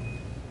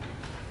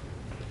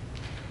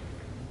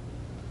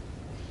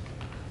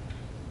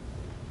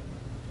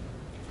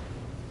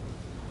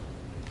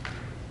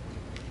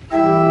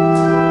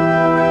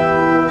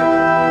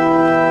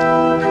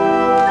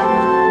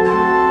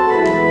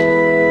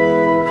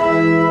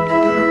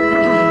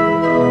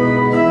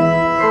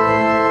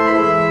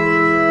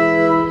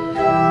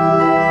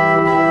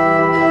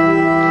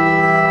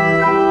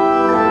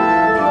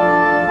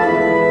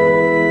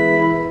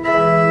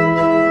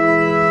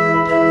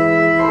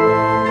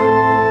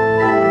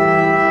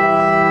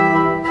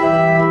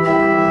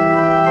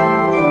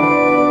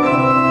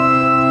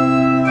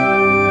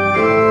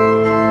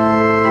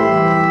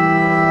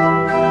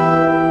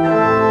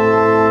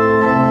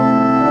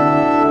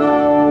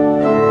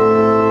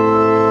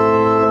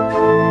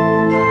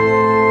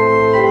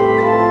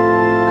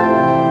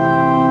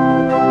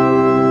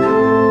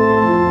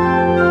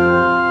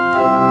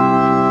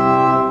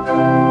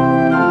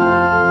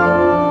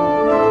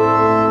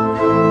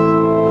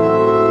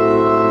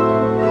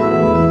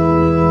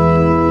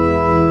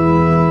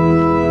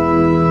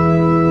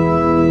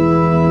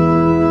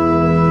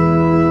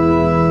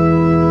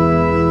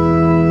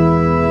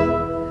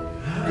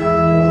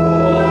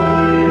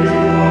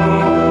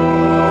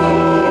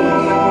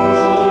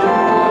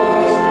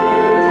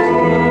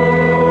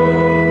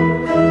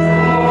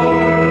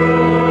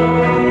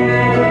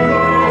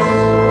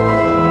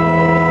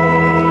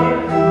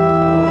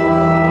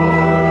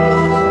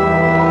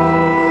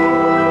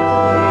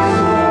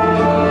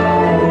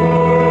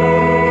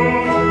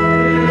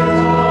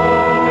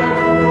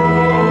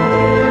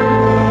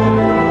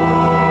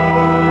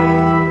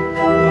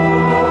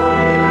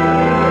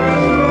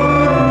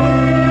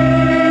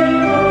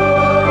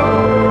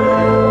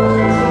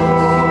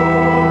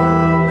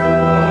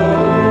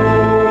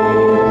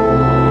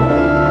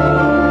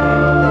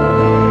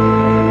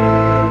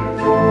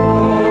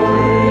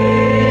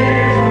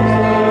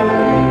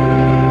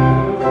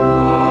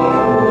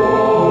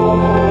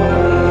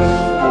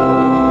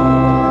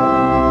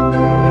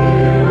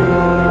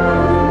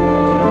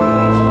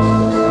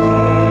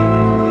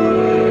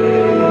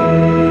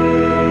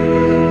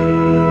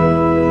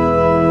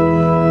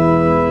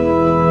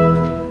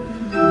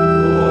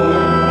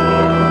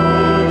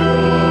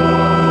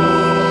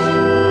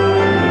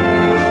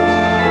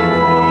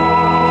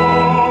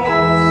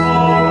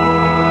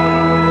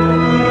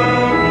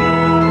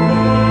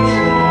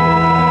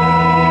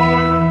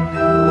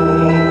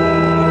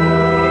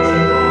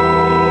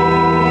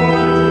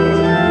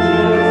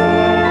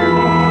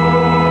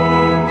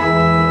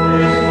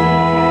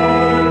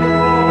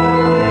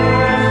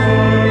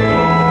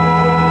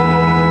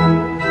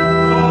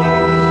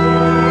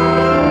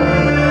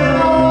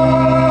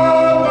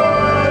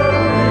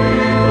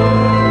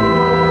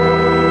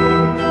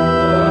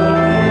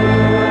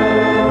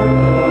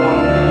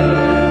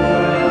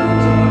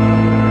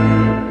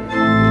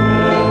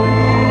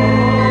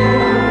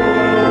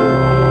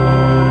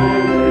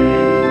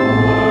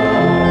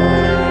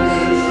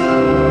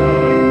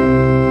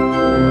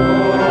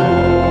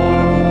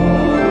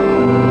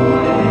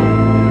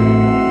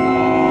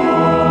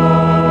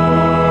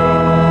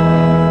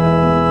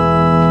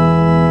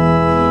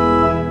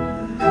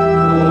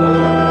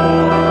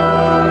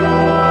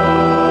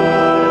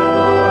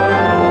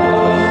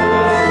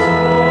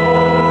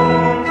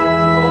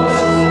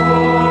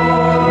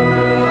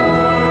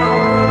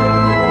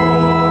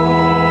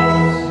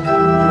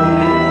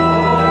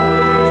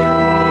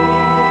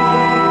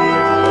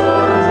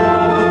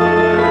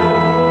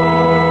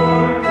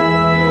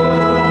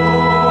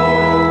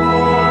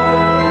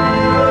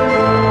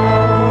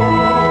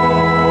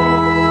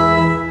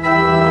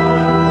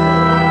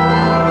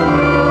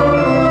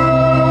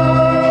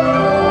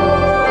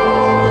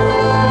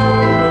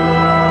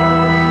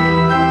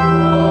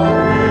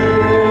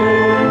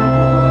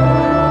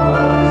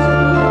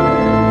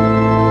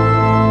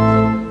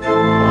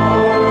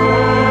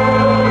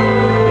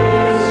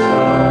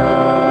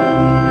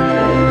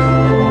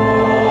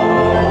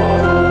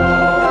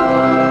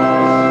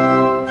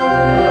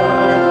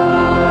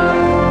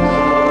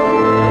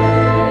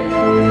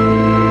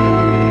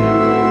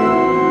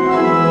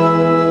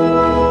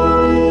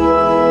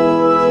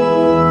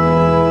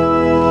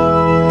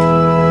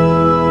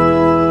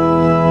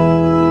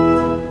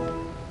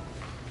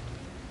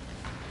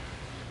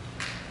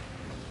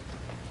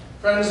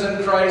 Friends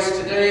in Christ,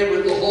 today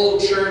with the whole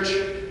church,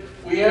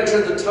 we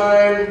enter the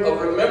time of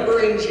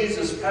remembering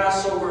Jesus'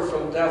 Passover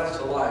from death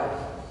to life,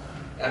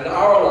 and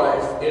our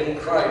life in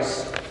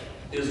Christ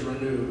is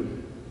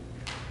renewed.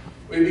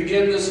 We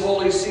begin this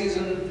holy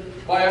season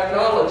by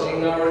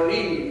acknowledging our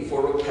need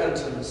for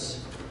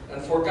repentance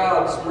and for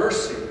God's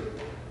mercy.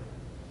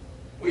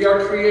 We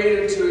are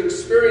created to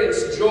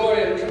experience joy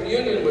and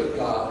communion with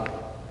God,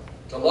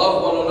 to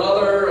love one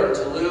another, and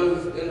to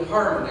live in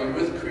harmony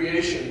with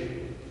creation.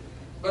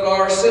 But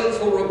our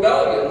sinful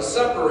rebellion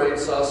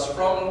separates us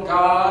from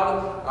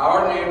God,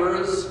 our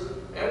neighbors,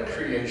 and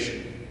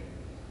creation,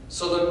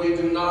 so that we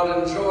do not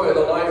enjoy the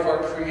life our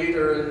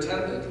Creator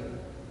intended.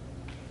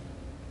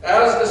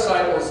 As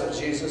disciples of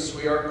Jesus,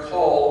 we are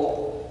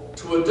called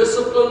to a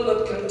discipline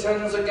that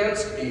contends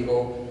against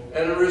evil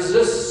and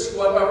resists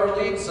whatever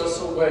leads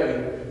us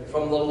away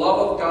from the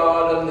love of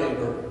God and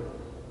neighbor.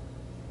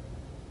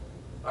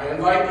 I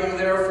invite you,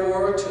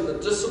 therefore, to the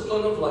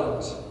discipline of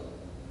Lent,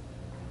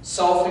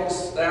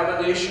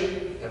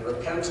 self-examination and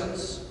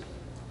repentance,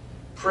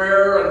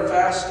 prayer and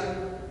fasting,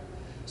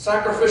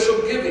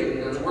 sacrificial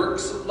giving and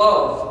works of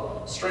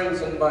love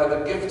strengthened by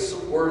the gifts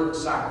of word and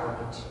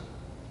sacrament.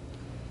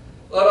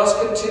 Let us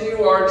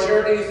continue our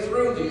journey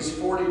through these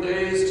 40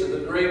 days to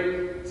the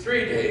great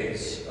 3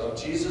 days of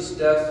Jesus'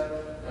 death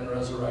and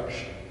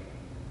resurrection.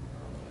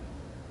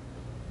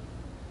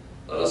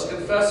 Let us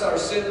confess our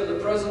sin in the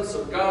presence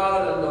of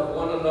God and of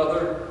one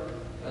another,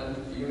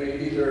 and you may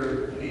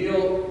either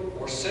kneel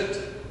or sit,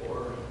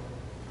 or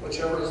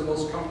whichever is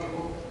most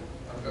comfortable.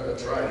 I'm going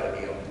to try to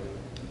kneel.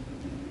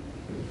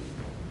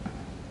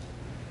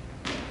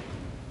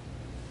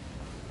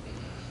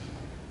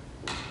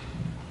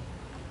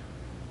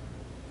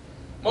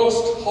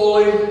 Most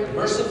holy and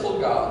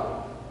merciful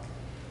God,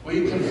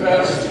 we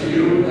confess to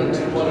you and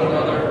to one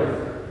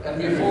another,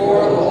 and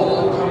before the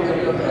whole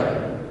company of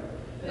heaven,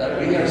 that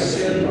we have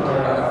sinned by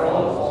our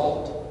own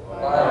fault,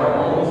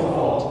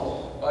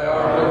 by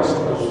our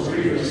most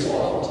grievous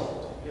fault,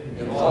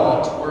 in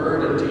thought,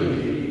 word, and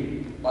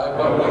deed, by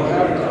what we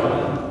have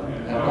done,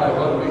 and by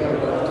what we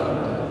have left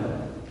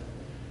undone.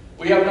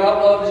 We have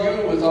not loved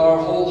you with our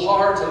whole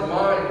heart and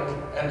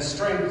mind and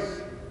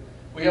strength.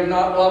 We have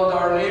not loved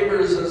our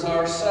neighbors as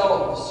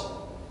ourselves.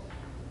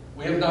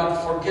 We have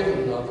not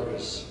forgiven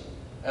others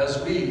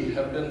as we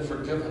have been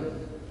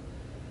forgiven.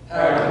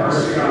 Have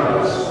mercy on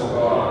us, O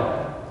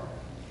God.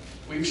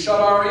 We've shut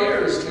our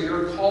ears to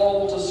your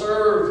call to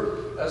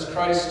serve as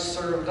Christ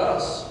served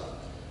us.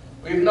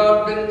 We've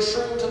not been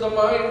true to the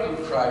mind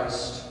of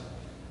Christ.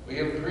 We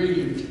have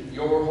grieved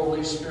your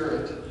Holy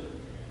Spirit.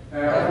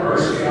 Have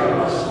mercy on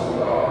us, O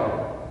God.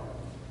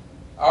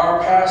 Our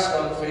past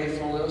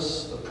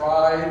unfaithfulness, the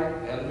pride,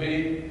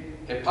 envy,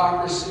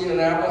 hypocrisy, and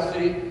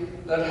apathy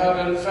that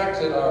have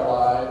infected our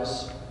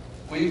lives,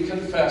 we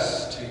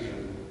confess to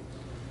you.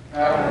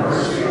 Have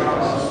mercy on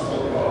us,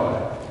 O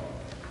God.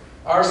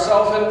 Our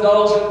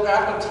self-indulgent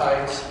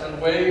appetites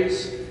and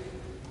ways,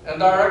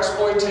 and our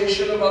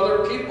exploitation of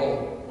other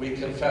people, we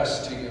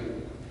confess to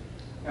you.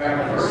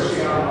 Have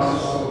mercy on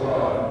us, O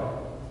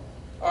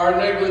God. Our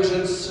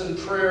negligence in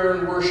prayer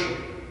and worship,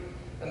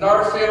 and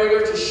our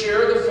failure to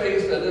share the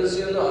faith that is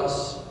in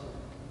us,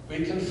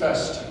 we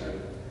confess to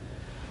you.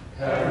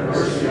 Have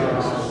mercy on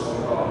us, O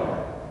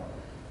God.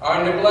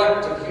 Our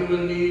neglect of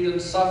human need and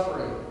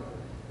suffering,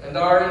 and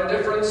our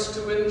indifference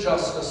to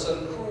injustice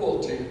and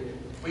cruelty,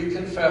 we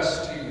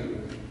confess to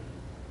you.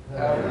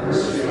 Have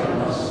mercy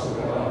on us, O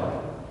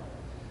God.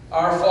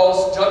 Our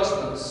false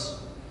judgments,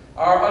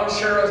 our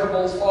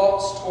uncharitable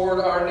thoughts toward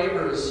our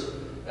neighbors,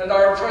 and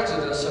our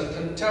prejudice and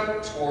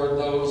contempt toward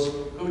those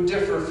who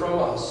differ from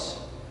us,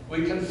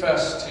 we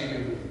confess to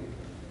you.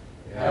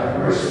 Have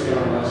mercy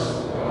on us,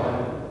 O God.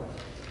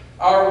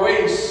 Our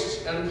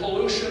waste and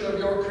pollution of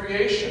your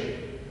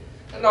creation,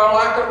 and our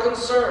lack of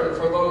concern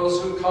for those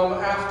who come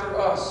after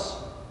us,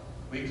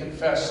 we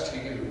confess to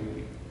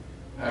you.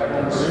 Have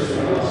mercy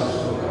on us,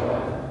 O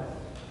God.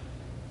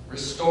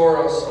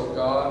 Restore us, O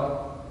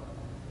God,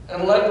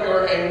 and let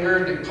your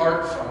anger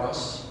depart from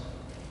us.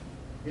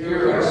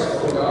 Hear us,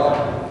 O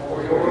God,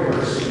 for your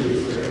mercy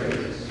we pray.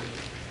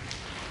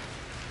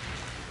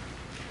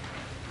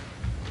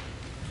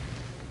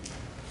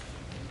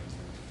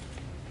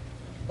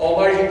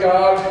 Almighty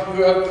God,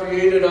 who have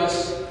created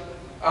us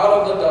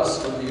out of the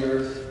dust of the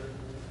earth,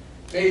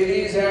 may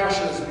these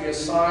ashes be a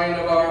sign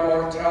of our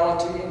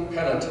mortality and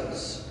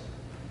penitence,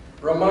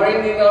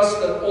 reminding us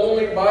that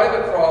only by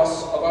the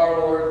cross of our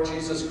Lord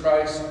Jesus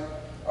Christ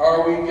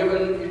are we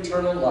given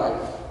eternal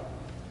life.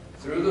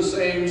 Through the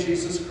same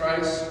Jesus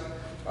Christ,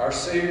 our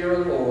Savior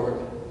and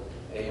Lord.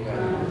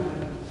 Amen.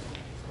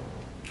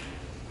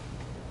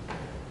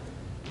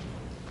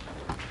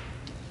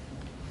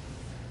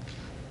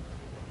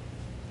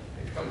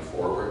 Come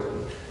forward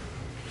and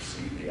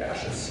receive the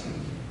ashes.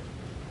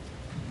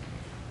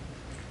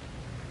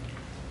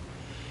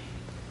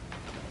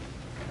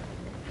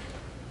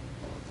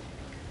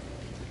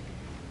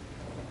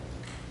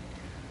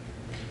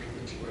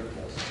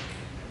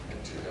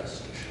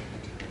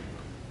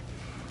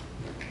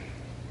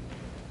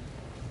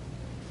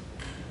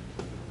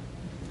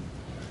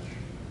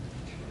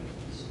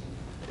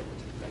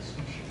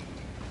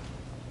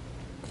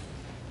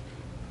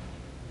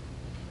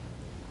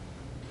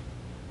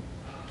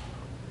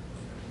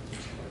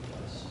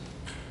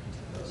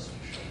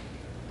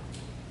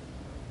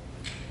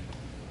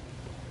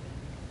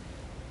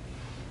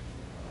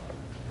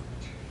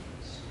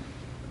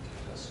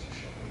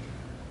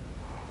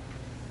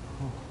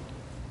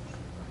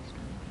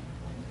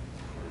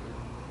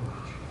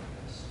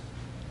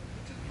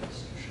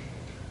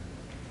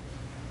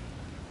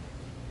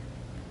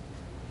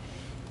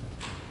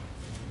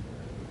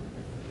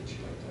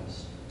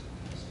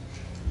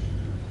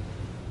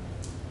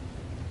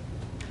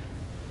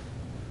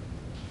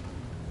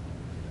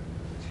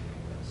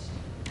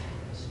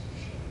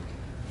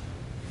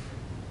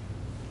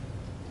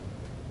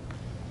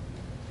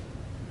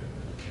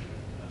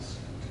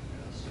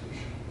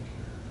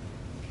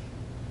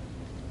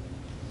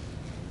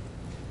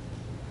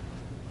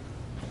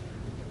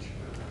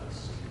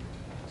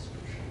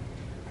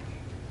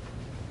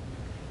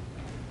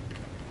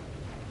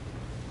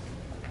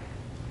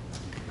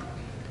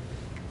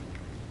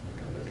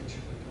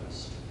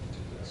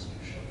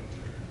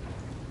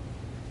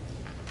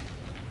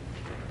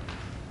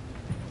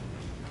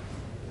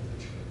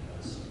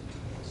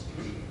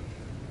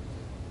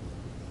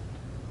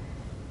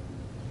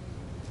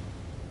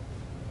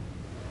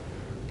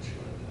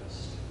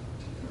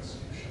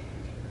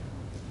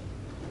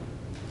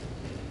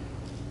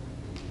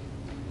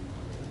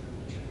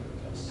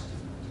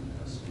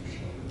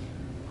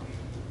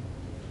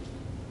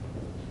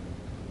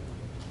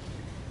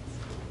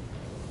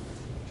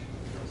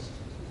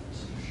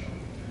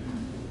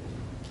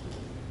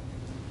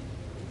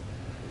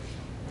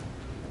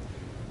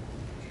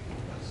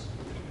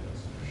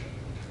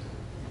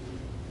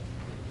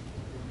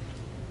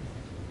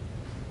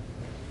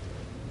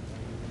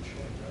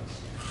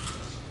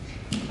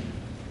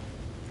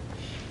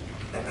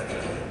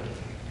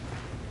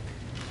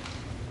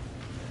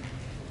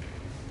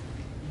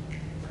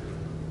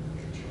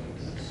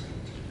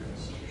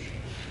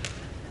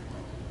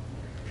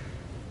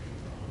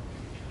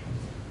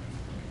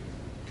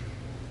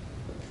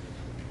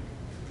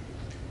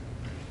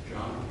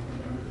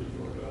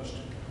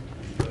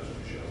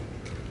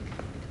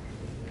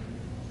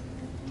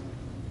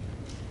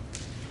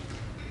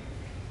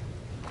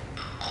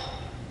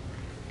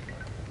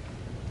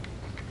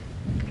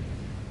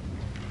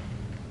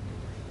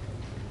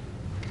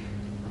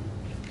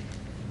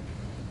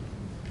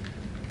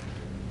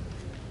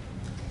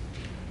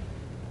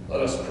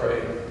 Let us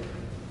pray.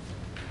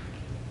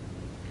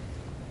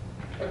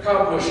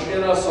 Accomplish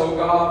in us, O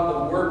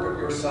God, the work of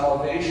your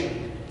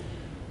salvation,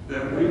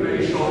 that we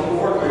may show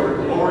forth your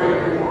glory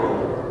in the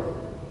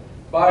world.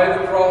 by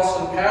the cross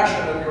and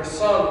passion of your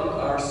Son,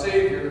 our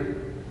Savior.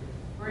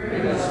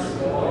 Bring us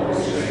to all your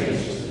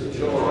saints the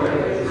joy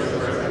of his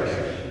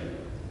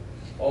resurrection.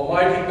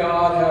 Almighty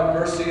God, have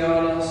mercy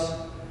on us.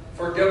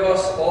 Forgive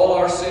us all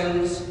our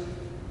sins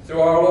through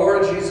our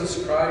Lord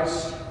Jesus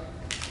Christ.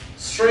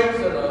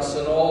 Strengthen us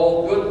in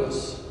all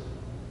goodness,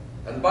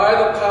 and by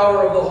the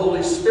power of the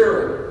Holy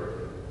Spirit,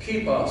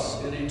 keep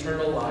us in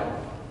eternal life.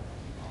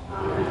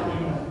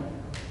 Amen.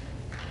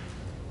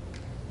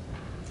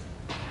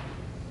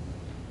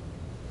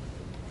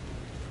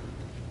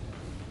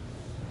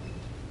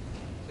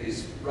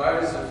 Please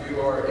rise if you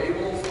are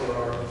able for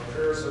our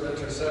prayers of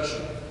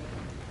intercession.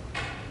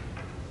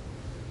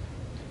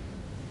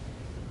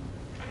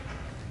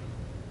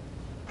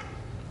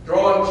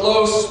 Drawn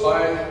close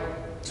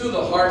to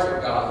the heart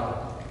of God,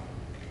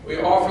 we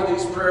offer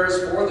these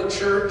prayers for the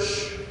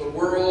church, the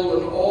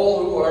world, and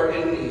all who are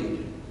in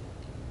need.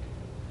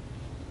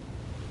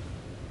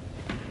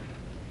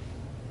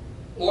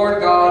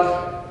 Lord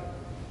God,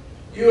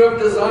 you have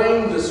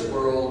designed this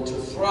world to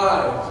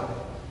thrive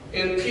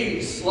in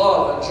peace,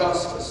 love, and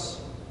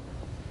justice.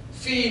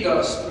 Feed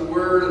us through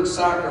word and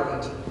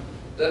sacrament,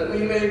 that we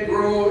may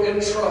grow in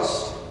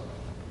trust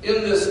in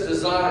this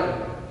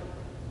design,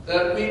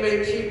 that we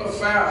may keep a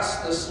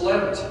fast this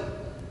Lent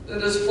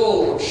that is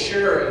full of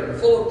sharing,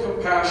 full of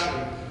compassion,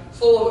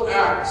 full of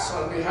acts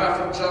on behalf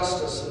of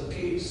justice and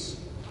peace.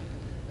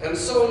 And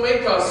so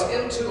make us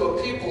into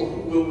a people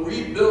who will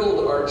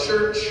rebuild our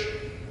church,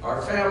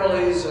 our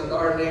families, and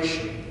our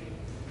nation.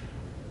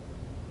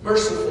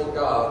 Merciful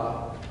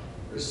God,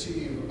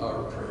 receive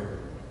our prayer.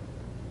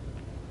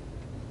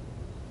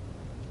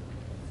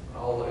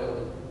 I'll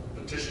end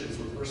the petitions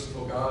with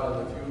merciful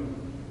God, and if you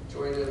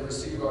join in,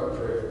 receive our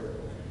prayer.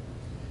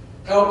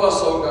 Help us,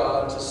 O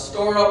God, to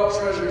store up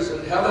treasures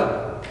in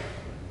heaven,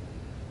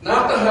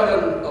 not the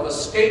heaven of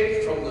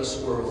escape from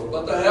this world,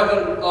 but the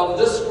heaven of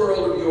this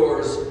world of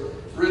yours,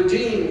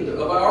 redeemed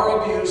of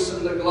our abuse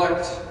and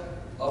neglect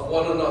of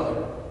one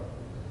another.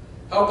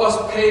 Help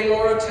us pay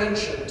more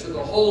attention to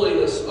the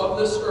holiness of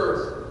this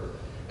earth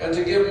and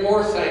to give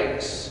more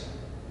thanks.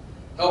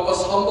 Help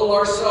us humble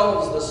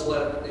ourselves this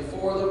Lent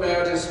before the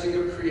majesty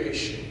of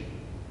creation.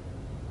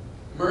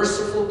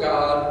 Merciful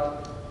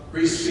God,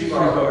 receive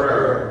our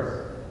prayer.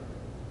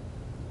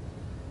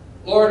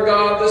 Lord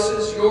God, this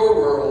is your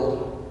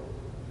world,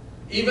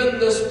 even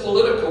this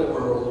political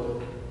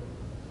world.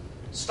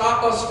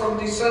 Stop us from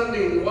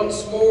descending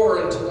once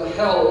more into the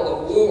hell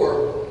of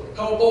war.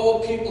 Help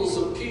all peoples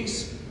of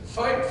peace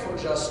fight for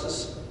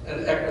justice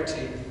and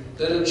equity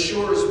that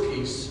ensures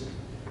peace.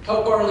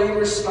 Help our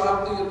leaders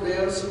stop the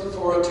advance of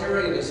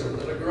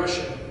authoritarianism and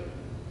aggression,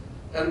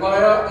 and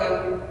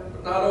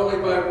not only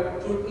by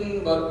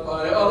Putin, but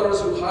by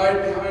others who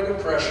hide behind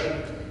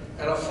oppression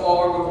and a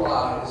fog of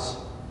lies.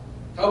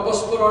 Help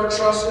us put our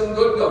trust in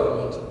good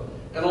government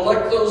and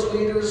elect those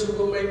leaders who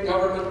will make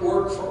government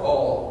work for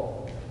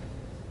all.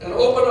 And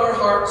open our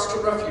hearts to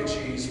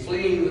refugees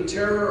fleeing the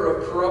terror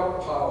of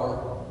corrupt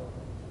power.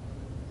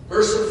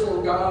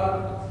 Merciful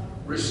God,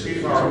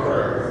 Receive our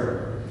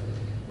prayer.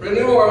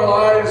 renew our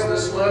lives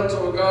this Lent,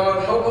 O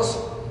God. Help us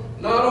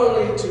not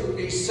only to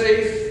be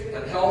safe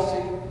and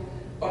healthy,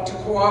 but to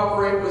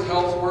cooperate with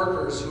health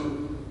workers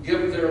who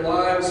give their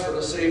lives for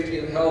the safety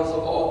and health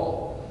of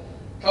all.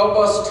 Help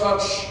us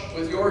touch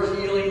with your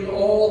healing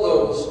all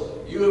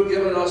those you have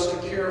given us to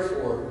care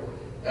for,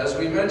 as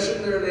we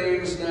mention their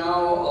names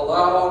now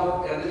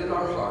aloud and in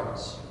our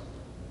hearts.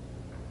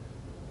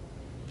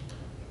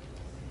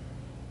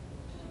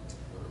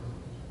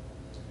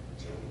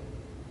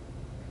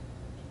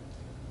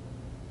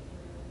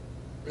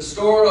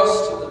 Restore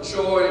us to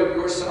the joy of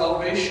your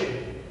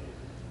salvation.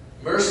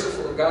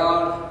 Merciful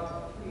God,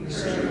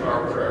 Receive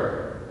our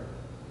prayer.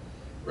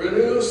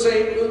 renew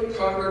St. Luke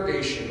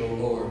Congregation, O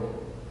Lord.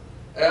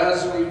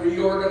 As we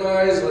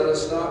reorganize, let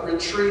us not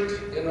retreat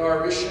in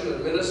our mission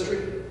and ministry.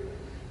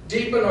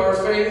 Deepen our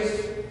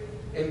faith,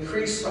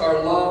 increase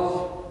our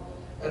love,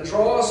 and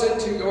draw us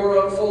into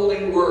your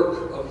unfolding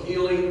work of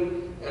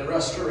healing and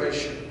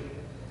restoration.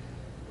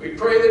 We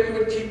pray that you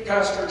would keep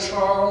Pastor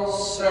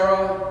Charles,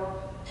 Sarah,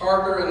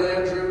 Parker, and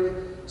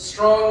Andrew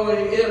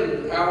strongly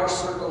in our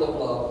circle of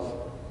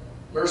love.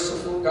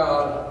 Merciful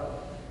God,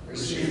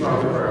 Receive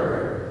our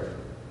prayer.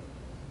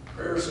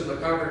 Prayers in the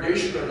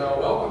congregation are now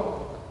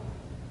welcome.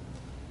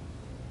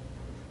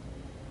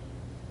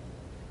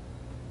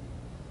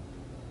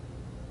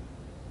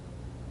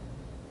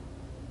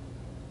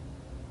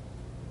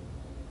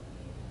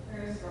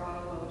 Prayers for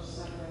all those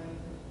suffering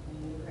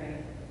in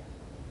Ukraine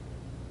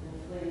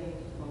and fleeing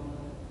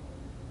Poland.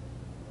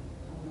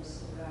 O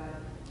merciful God,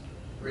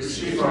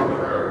 Receive our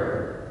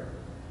prayer.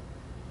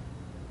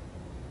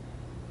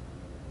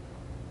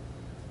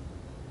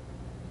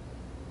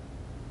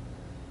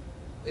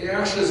 The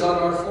ashes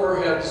on our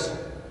foreheads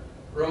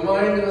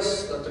remind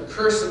us that the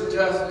curse of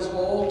death is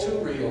all too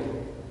real,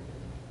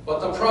 but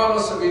the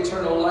promise of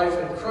eternal life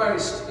in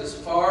Christ is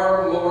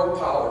far more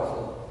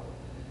powerful.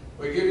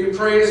 We give you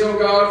praise, O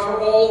God, for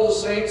all the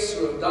saints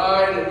who have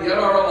died and yet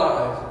are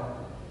alive.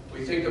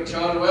 We think of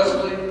John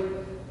Wesley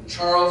and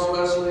Charles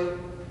Wesley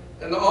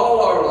and all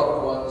our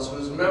loved ones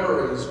whose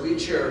memories we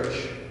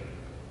cherish.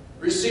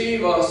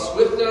 Receive us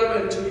with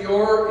them into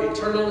your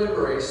eternal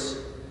embrace.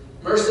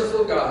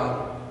 Merciful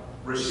God,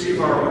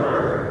 Receive our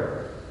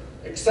prayer.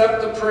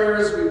 accept the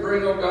prayers we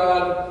bring, O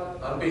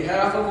God, on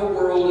behalf of a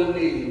world in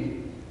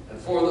need and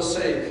for the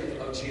sake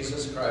of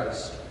Jesus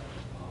Christ.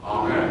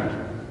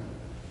 Amen.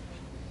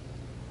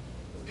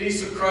 The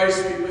peace of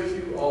Christ be with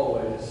you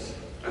always.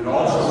 And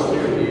also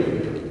with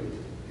you.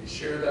 You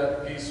share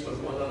that peace with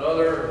one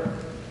another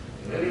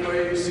in any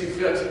way you see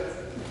fit.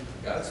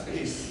 God's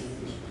peace.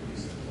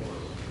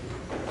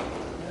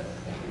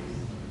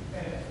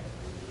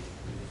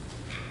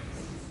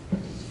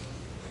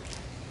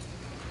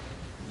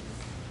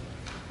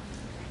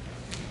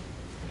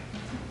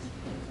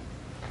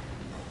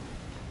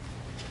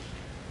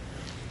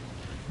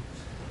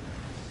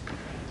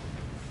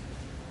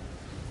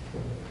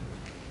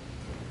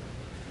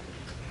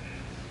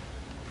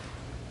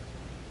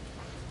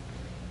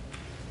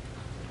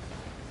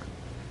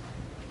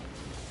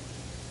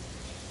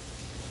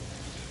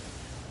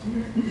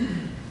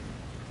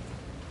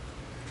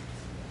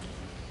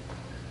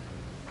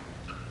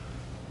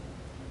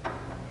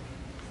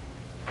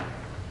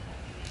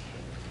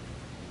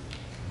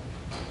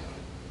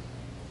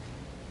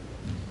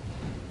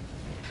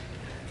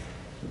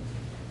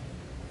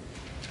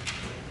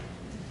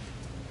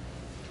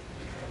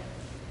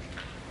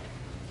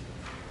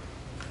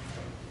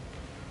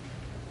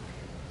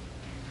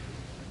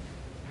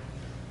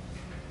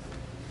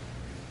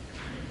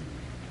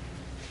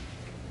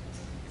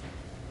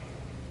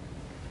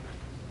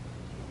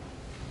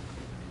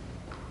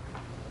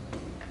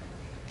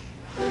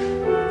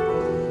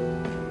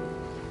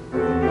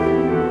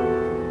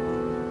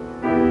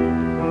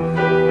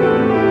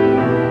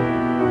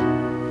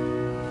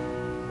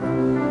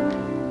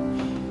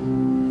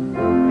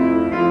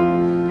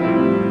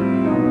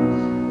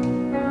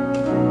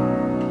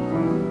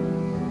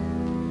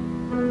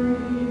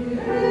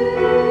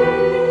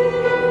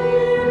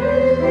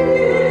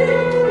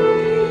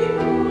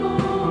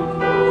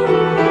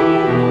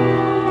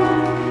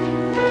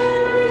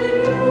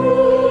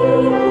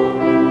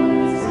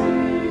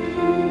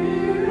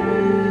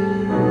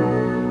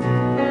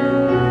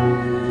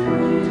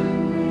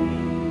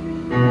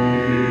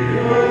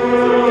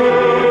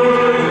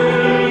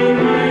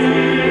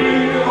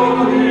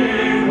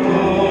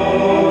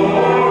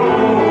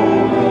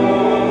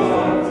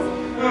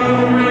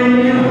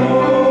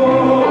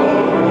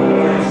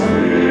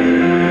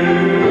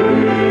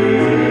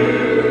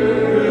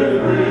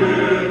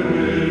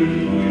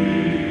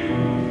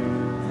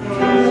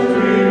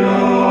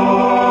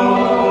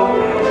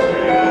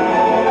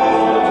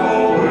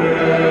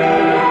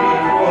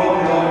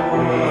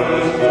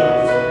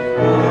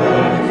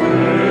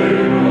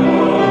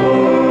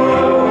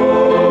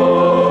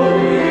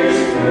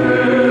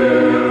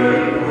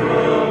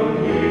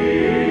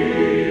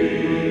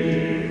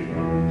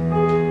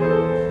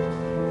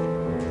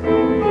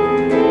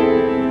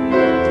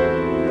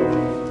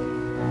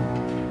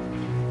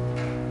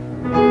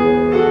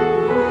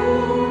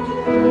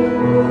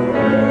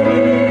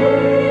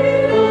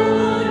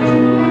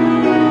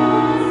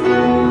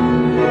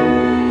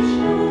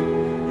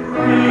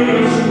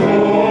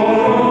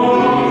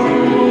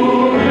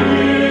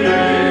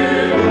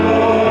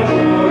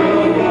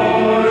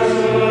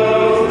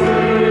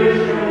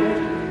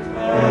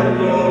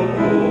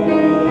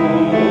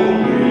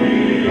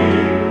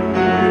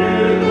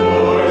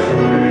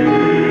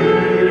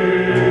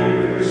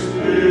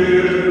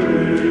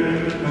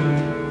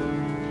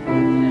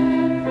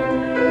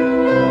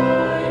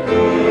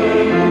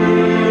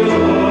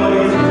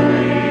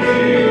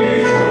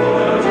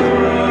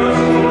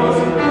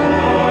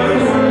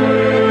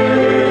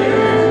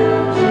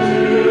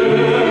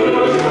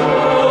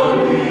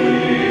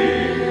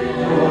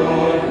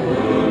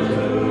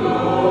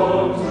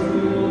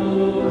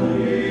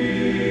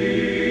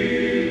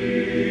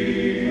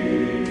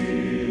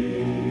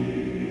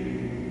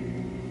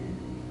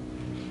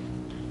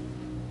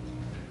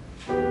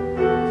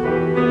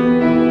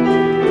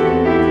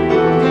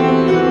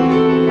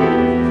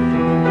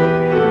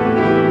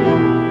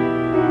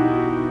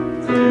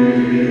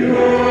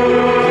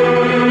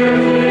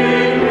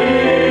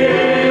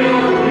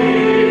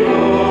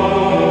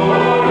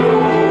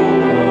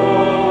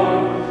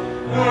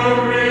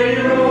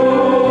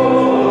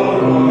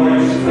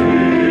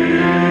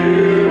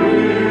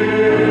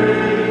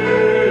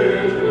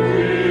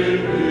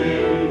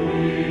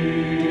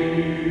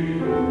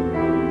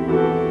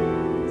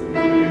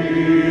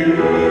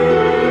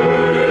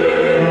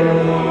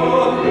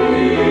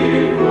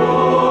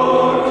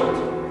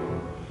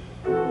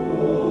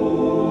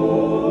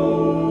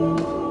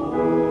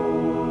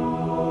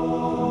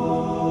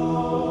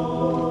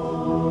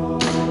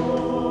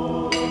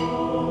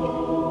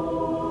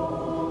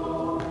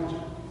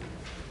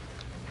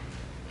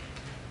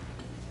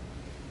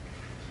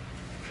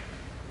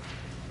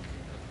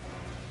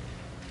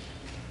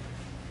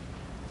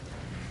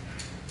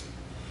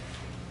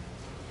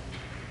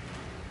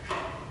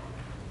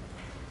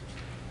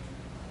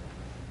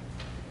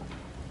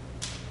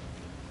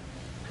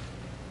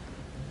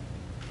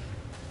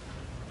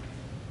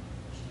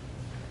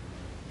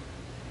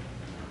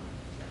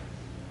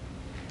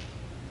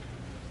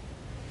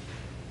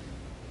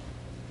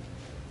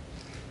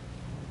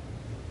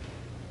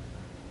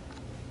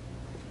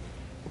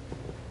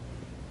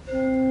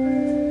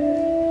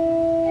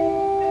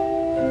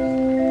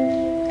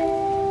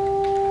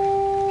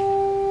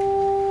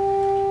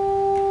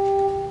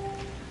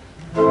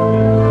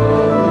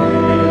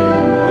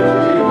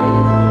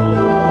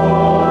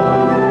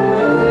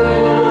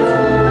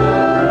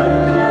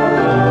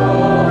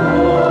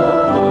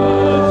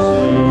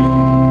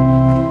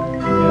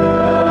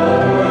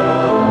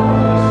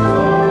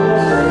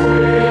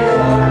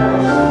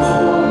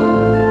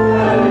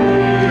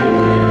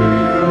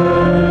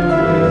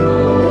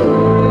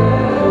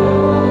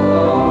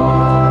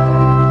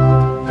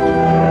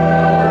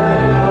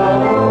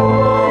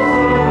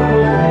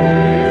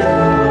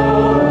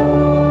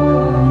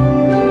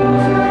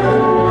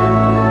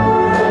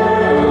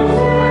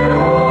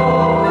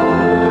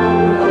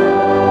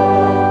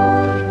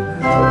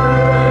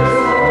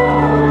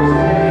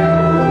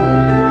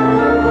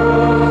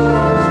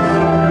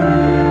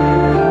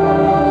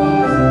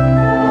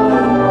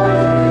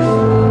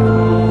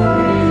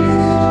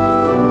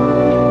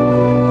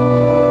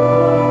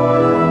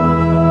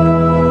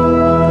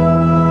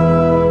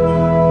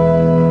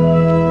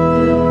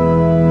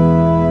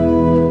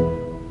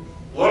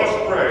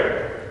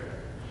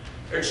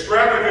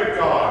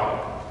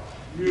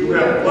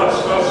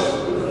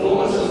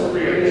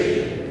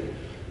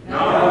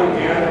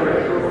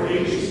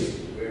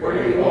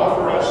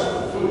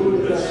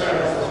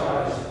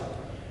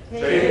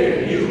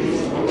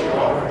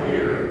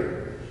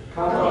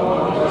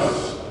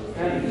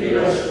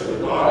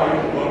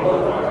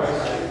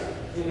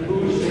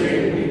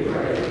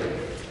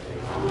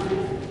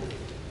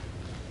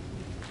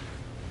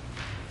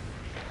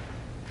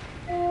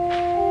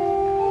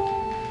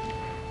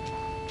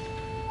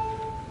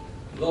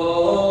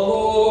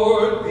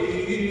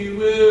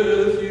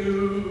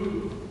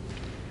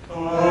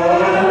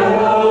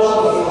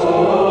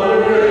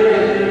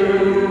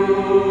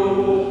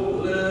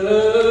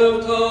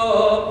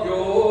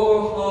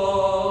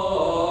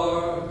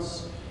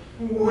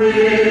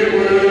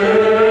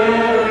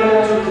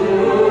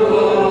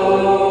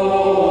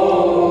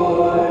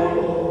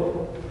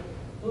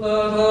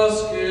 Let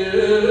us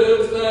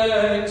give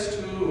thanks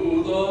to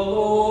the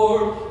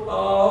Lord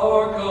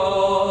our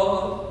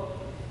God.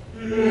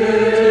 It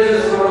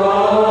is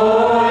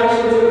right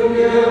to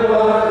give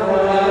our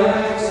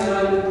thanks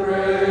and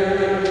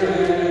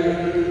praise.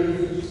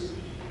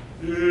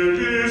 It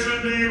is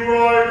indeed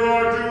right,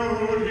 our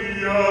duty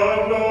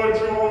and our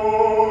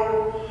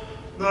joy,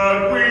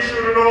 that we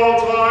should at all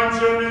times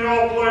and in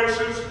all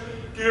places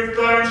give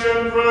thanks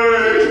and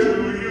praise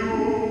to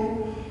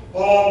you,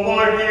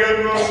 Almighty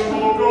and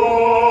merciful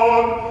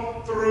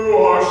God, through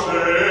our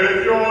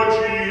Savior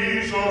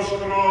Jesus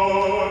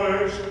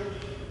Christ.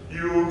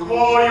 You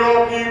call your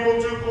people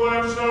to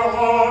cleanse their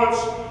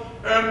hearts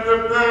and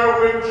prepare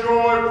with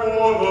joy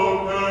for the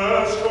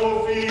Paschal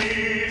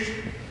feast.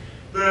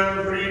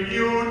 Then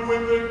renewed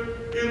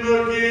in the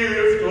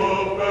gift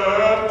of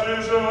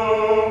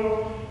baptism,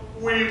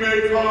 we may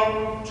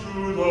come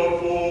to the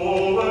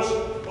fullness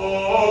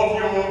of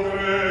your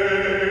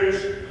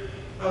grace.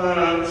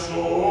 And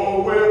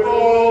so with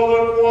all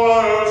the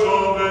choirs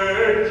of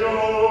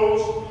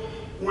angels,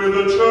 with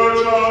the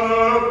church on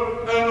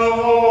earth and the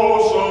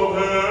hosts of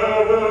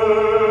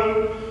heaven,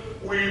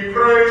 we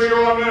praise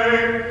your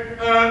name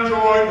and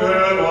join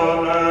their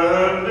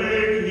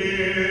unending hymn.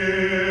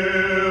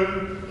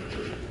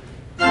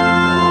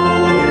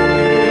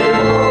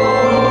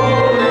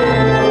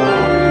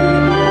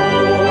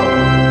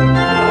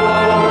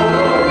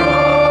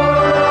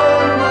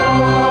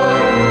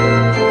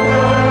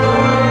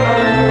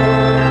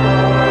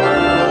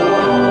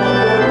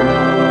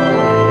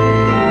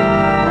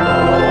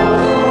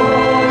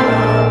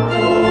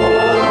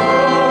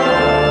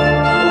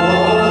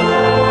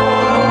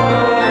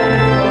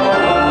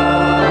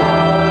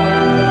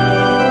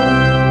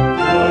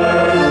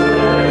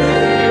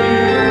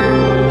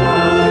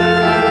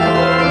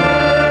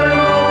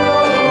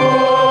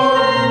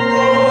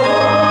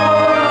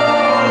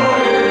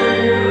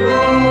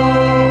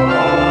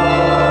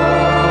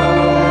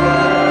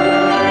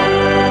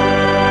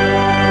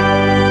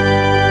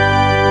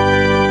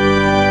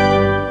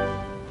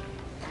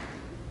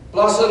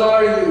 Blessed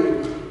are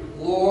you,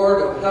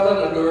 Lord of heaven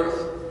and earth.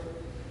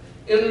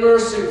 In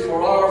mercy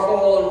for our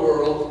fallen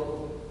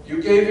world,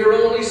 you gave your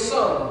only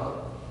Son,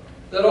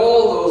 that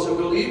all those who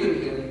believe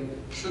in him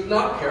should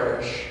not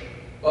perish,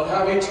 but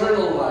have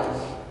eternal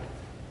life.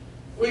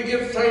 We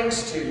give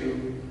thanks to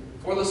you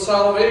for the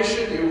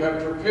salvation you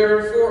have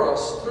prepared for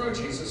us through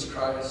Jesus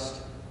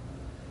Christ.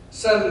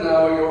 Send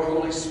now your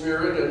Holy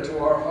Spirit into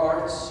our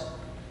hearts,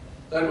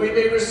 that we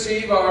may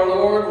receive our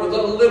Lord with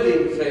a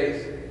living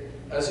faith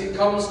as he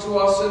comes to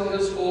us in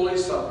his holy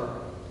supper.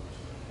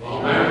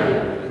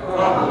 Amen.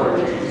 Come,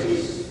 Lord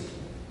Jesus.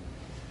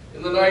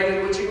 In the night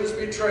in which he was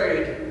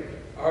betrayed,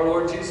 our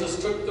Lord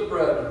Jesus took the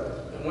bread,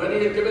 and when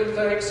he had given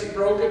thanks, he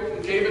broke it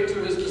and gave it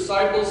to his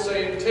disciples,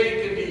 saying,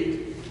 "Take and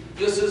eat.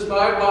 This is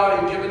my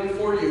body given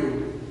for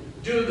you.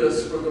 Do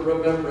this for the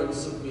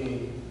remembrance of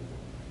me."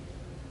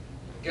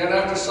 Again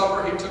after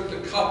supper he took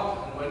the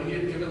cup, and when he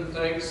had given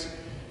thanks,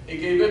 he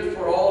gave it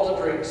for all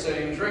to drink,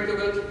 saying, "Drink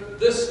of it.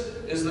 This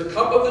is the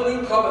cup of the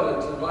new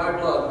covenant in my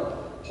blood,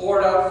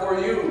 poured out for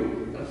you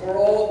and for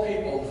all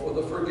people for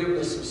the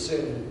forgiveness of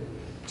sin.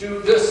 Do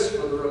this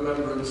for the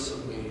remembrance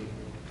of me."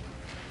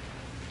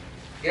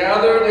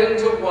 Gathered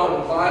into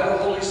one by the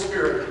Holy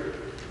Spirit,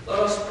 let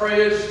us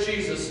pray as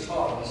Jesus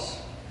taught us.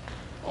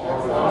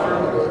 Our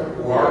Father,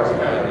 who art in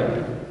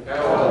heaven,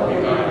 hallowed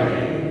be thy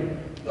name.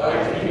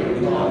 Thy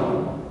kingdom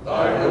come,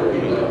 thy will be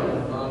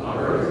done, on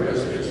earth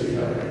as it is in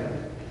heaven.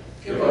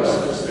 Give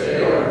us this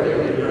day our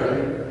daily bread,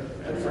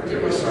 and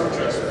forgive us our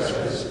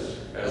trespasses,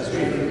 as we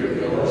forgive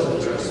those who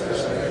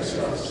trespass against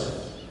us.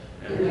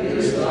 And lead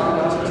us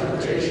not into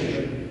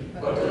temptation,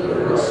 but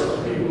deliver us from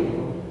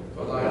evil.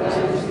 For thine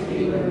is the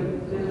kingdom,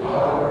 the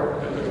power,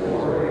 and the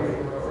glory,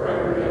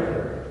 forever and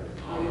ever.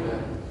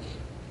 Amen.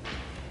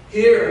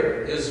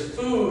 Here is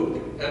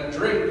food and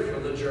drink for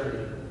the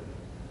journey.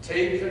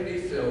 Take and be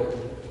filled.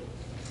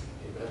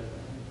 Amen.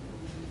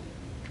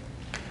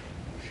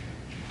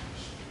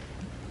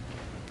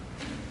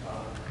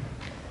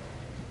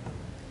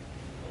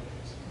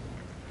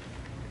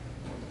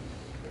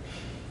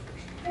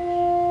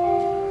 Amen.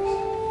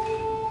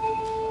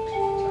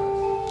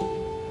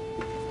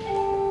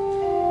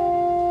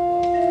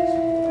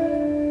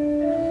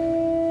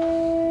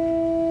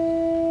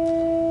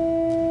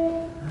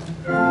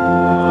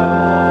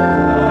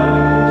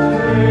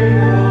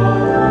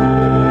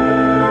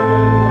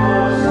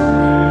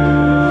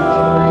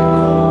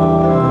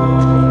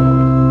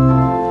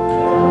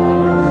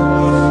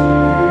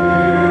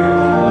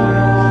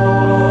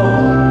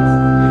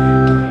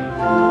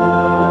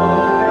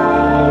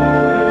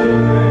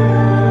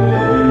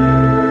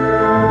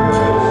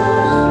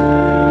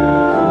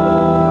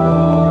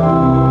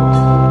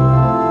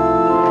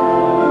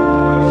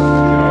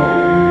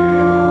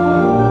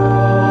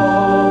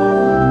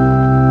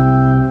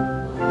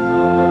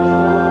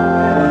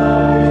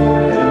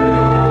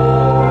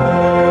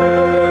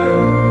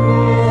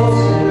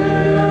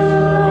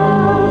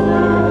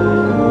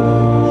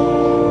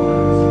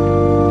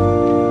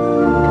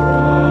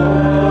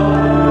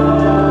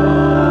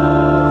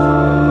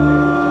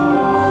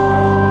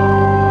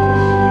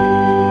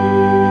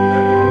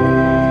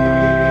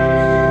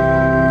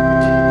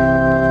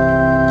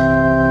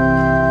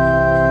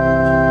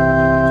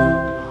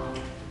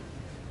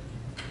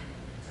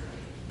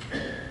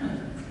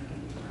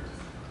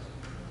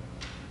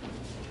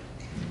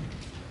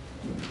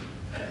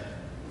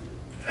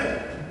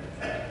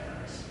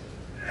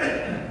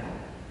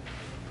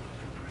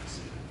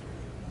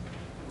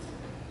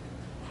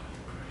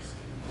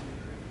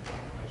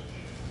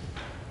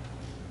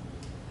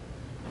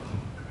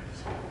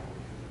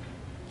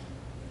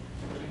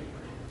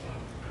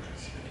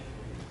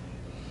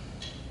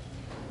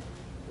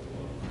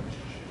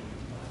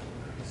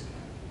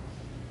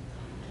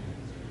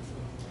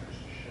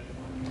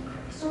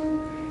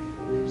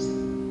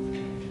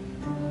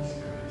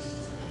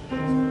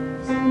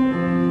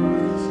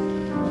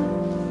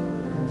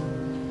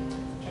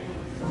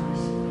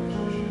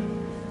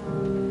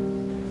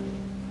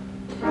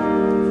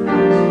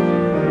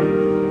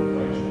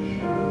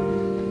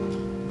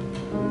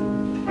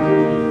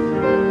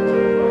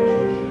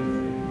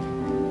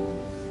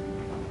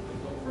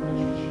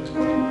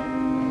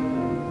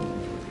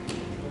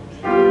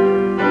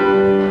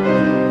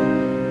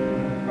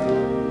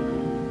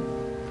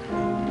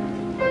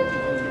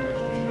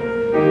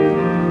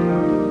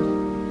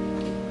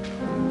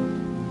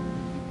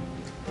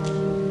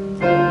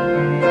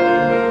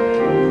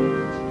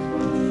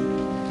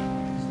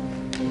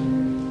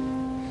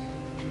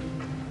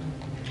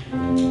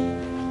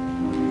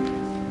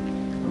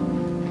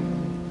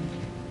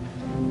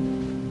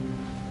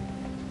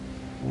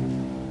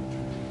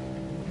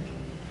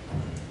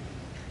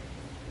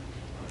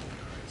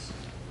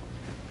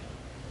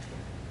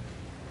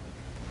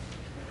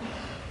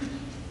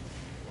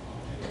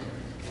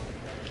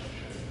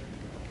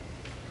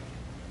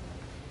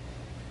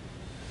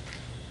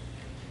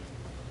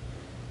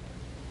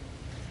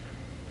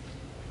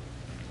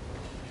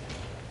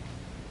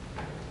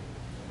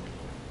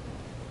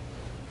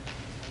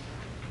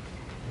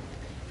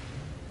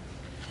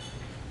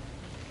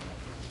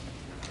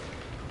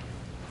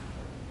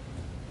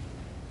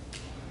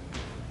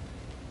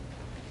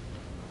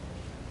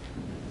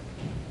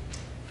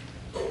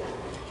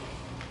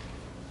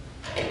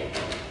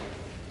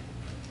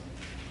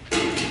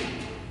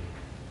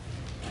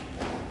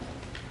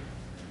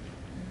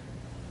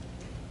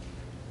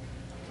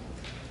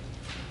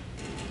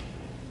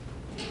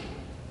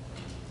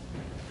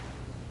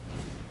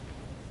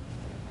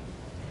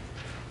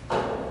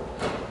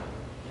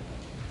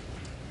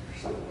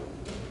 Rise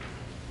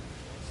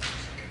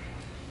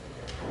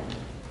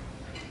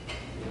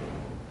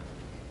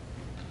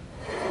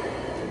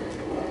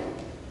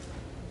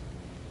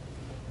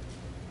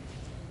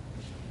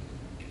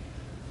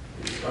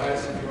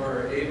if you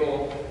are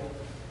able.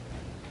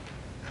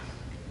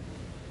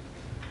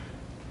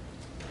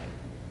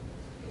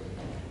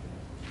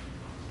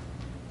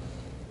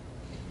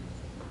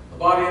 The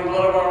body and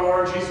blood of our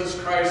Lord Jesus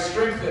Christ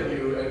strengthen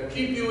you and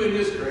keep you in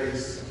his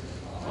grace.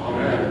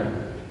 Amen.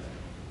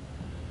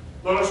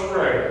 Let us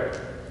pray.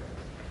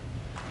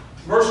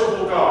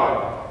 Merciful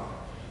God,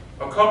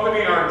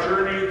 accompany our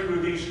journey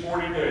through these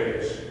 40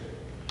 days.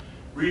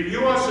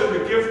 Renew us in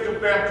the gift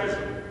of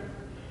baptism,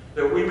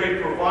 that we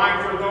may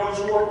provide for those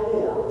who are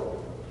poor,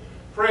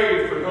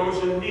 pray for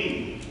those in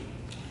need,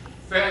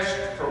 fast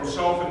from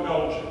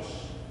self-indulgence,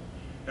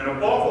 and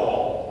above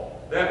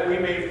all, that we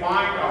may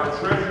find our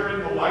treasure in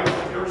the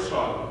life of your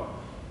Son,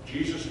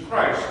 Jesus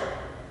Christ,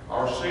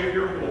 our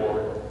Savior and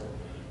Lord,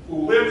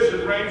 who lives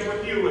and reigns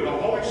with you in the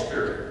Holy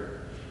Spirit,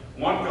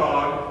 one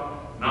God,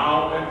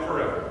 now and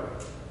forever.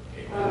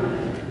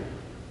 Amen.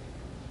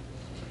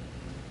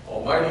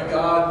 Almighty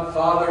God,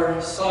 Father,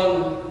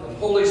 Son, and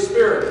Holy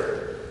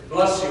Spirit,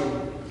 bless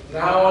you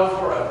now and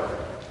forever.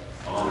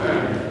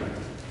 Amen.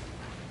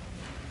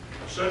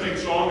 Ascending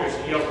song is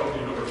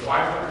ELW number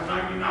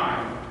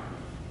 599,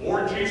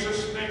 Lord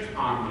Jesus, think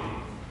on me.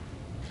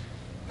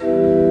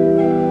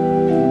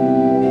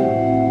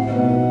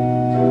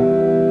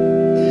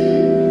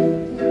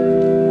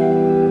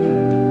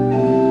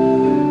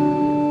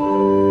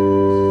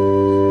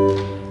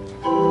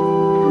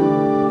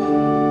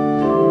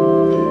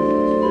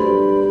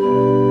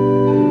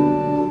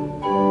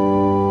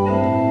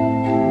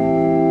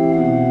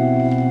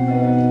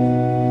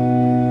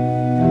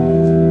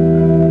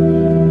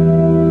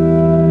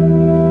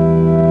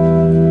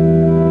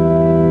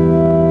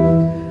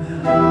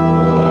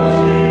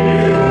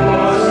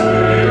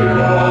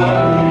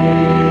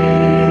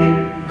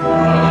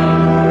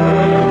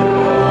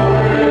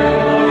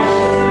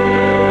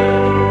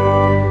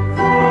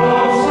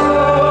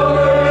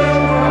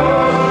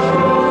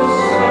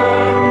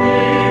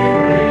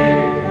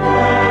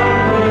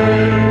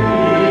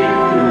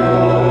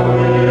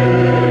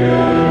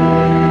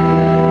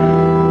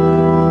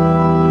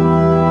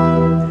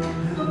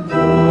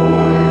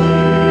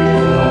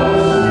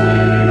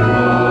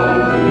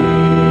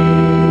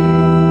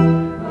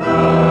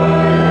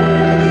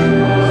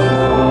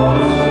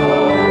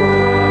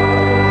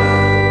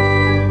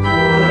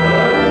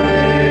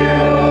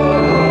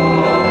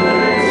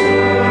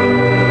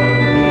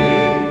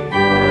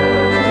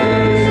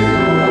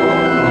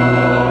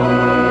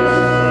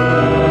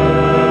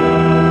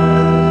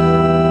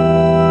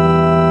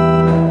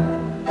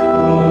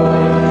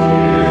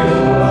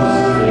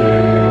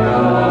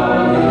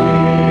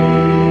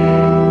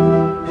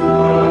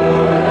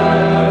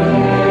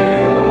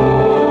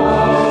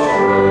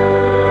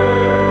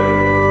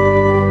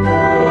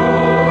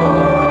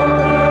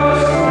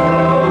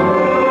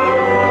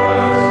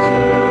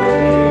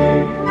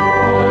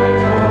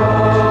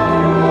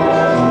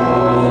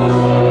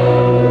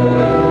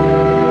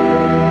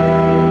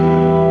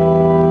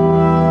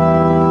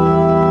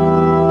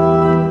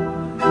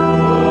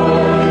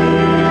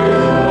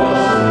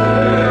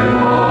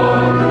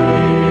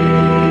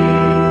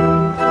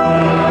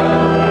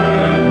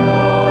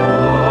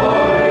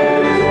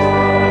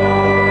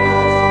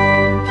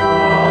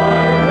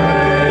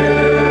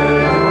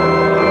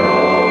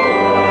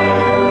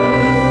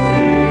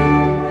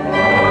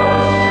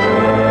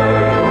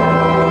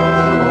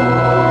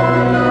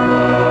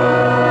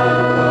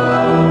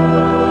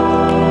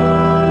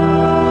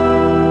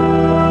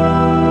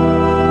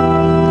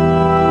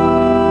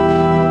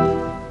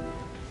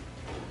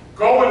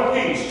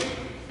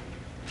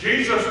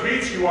 Jesus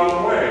meets you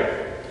on the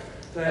way.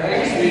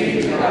 Thanks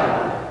be to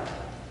God.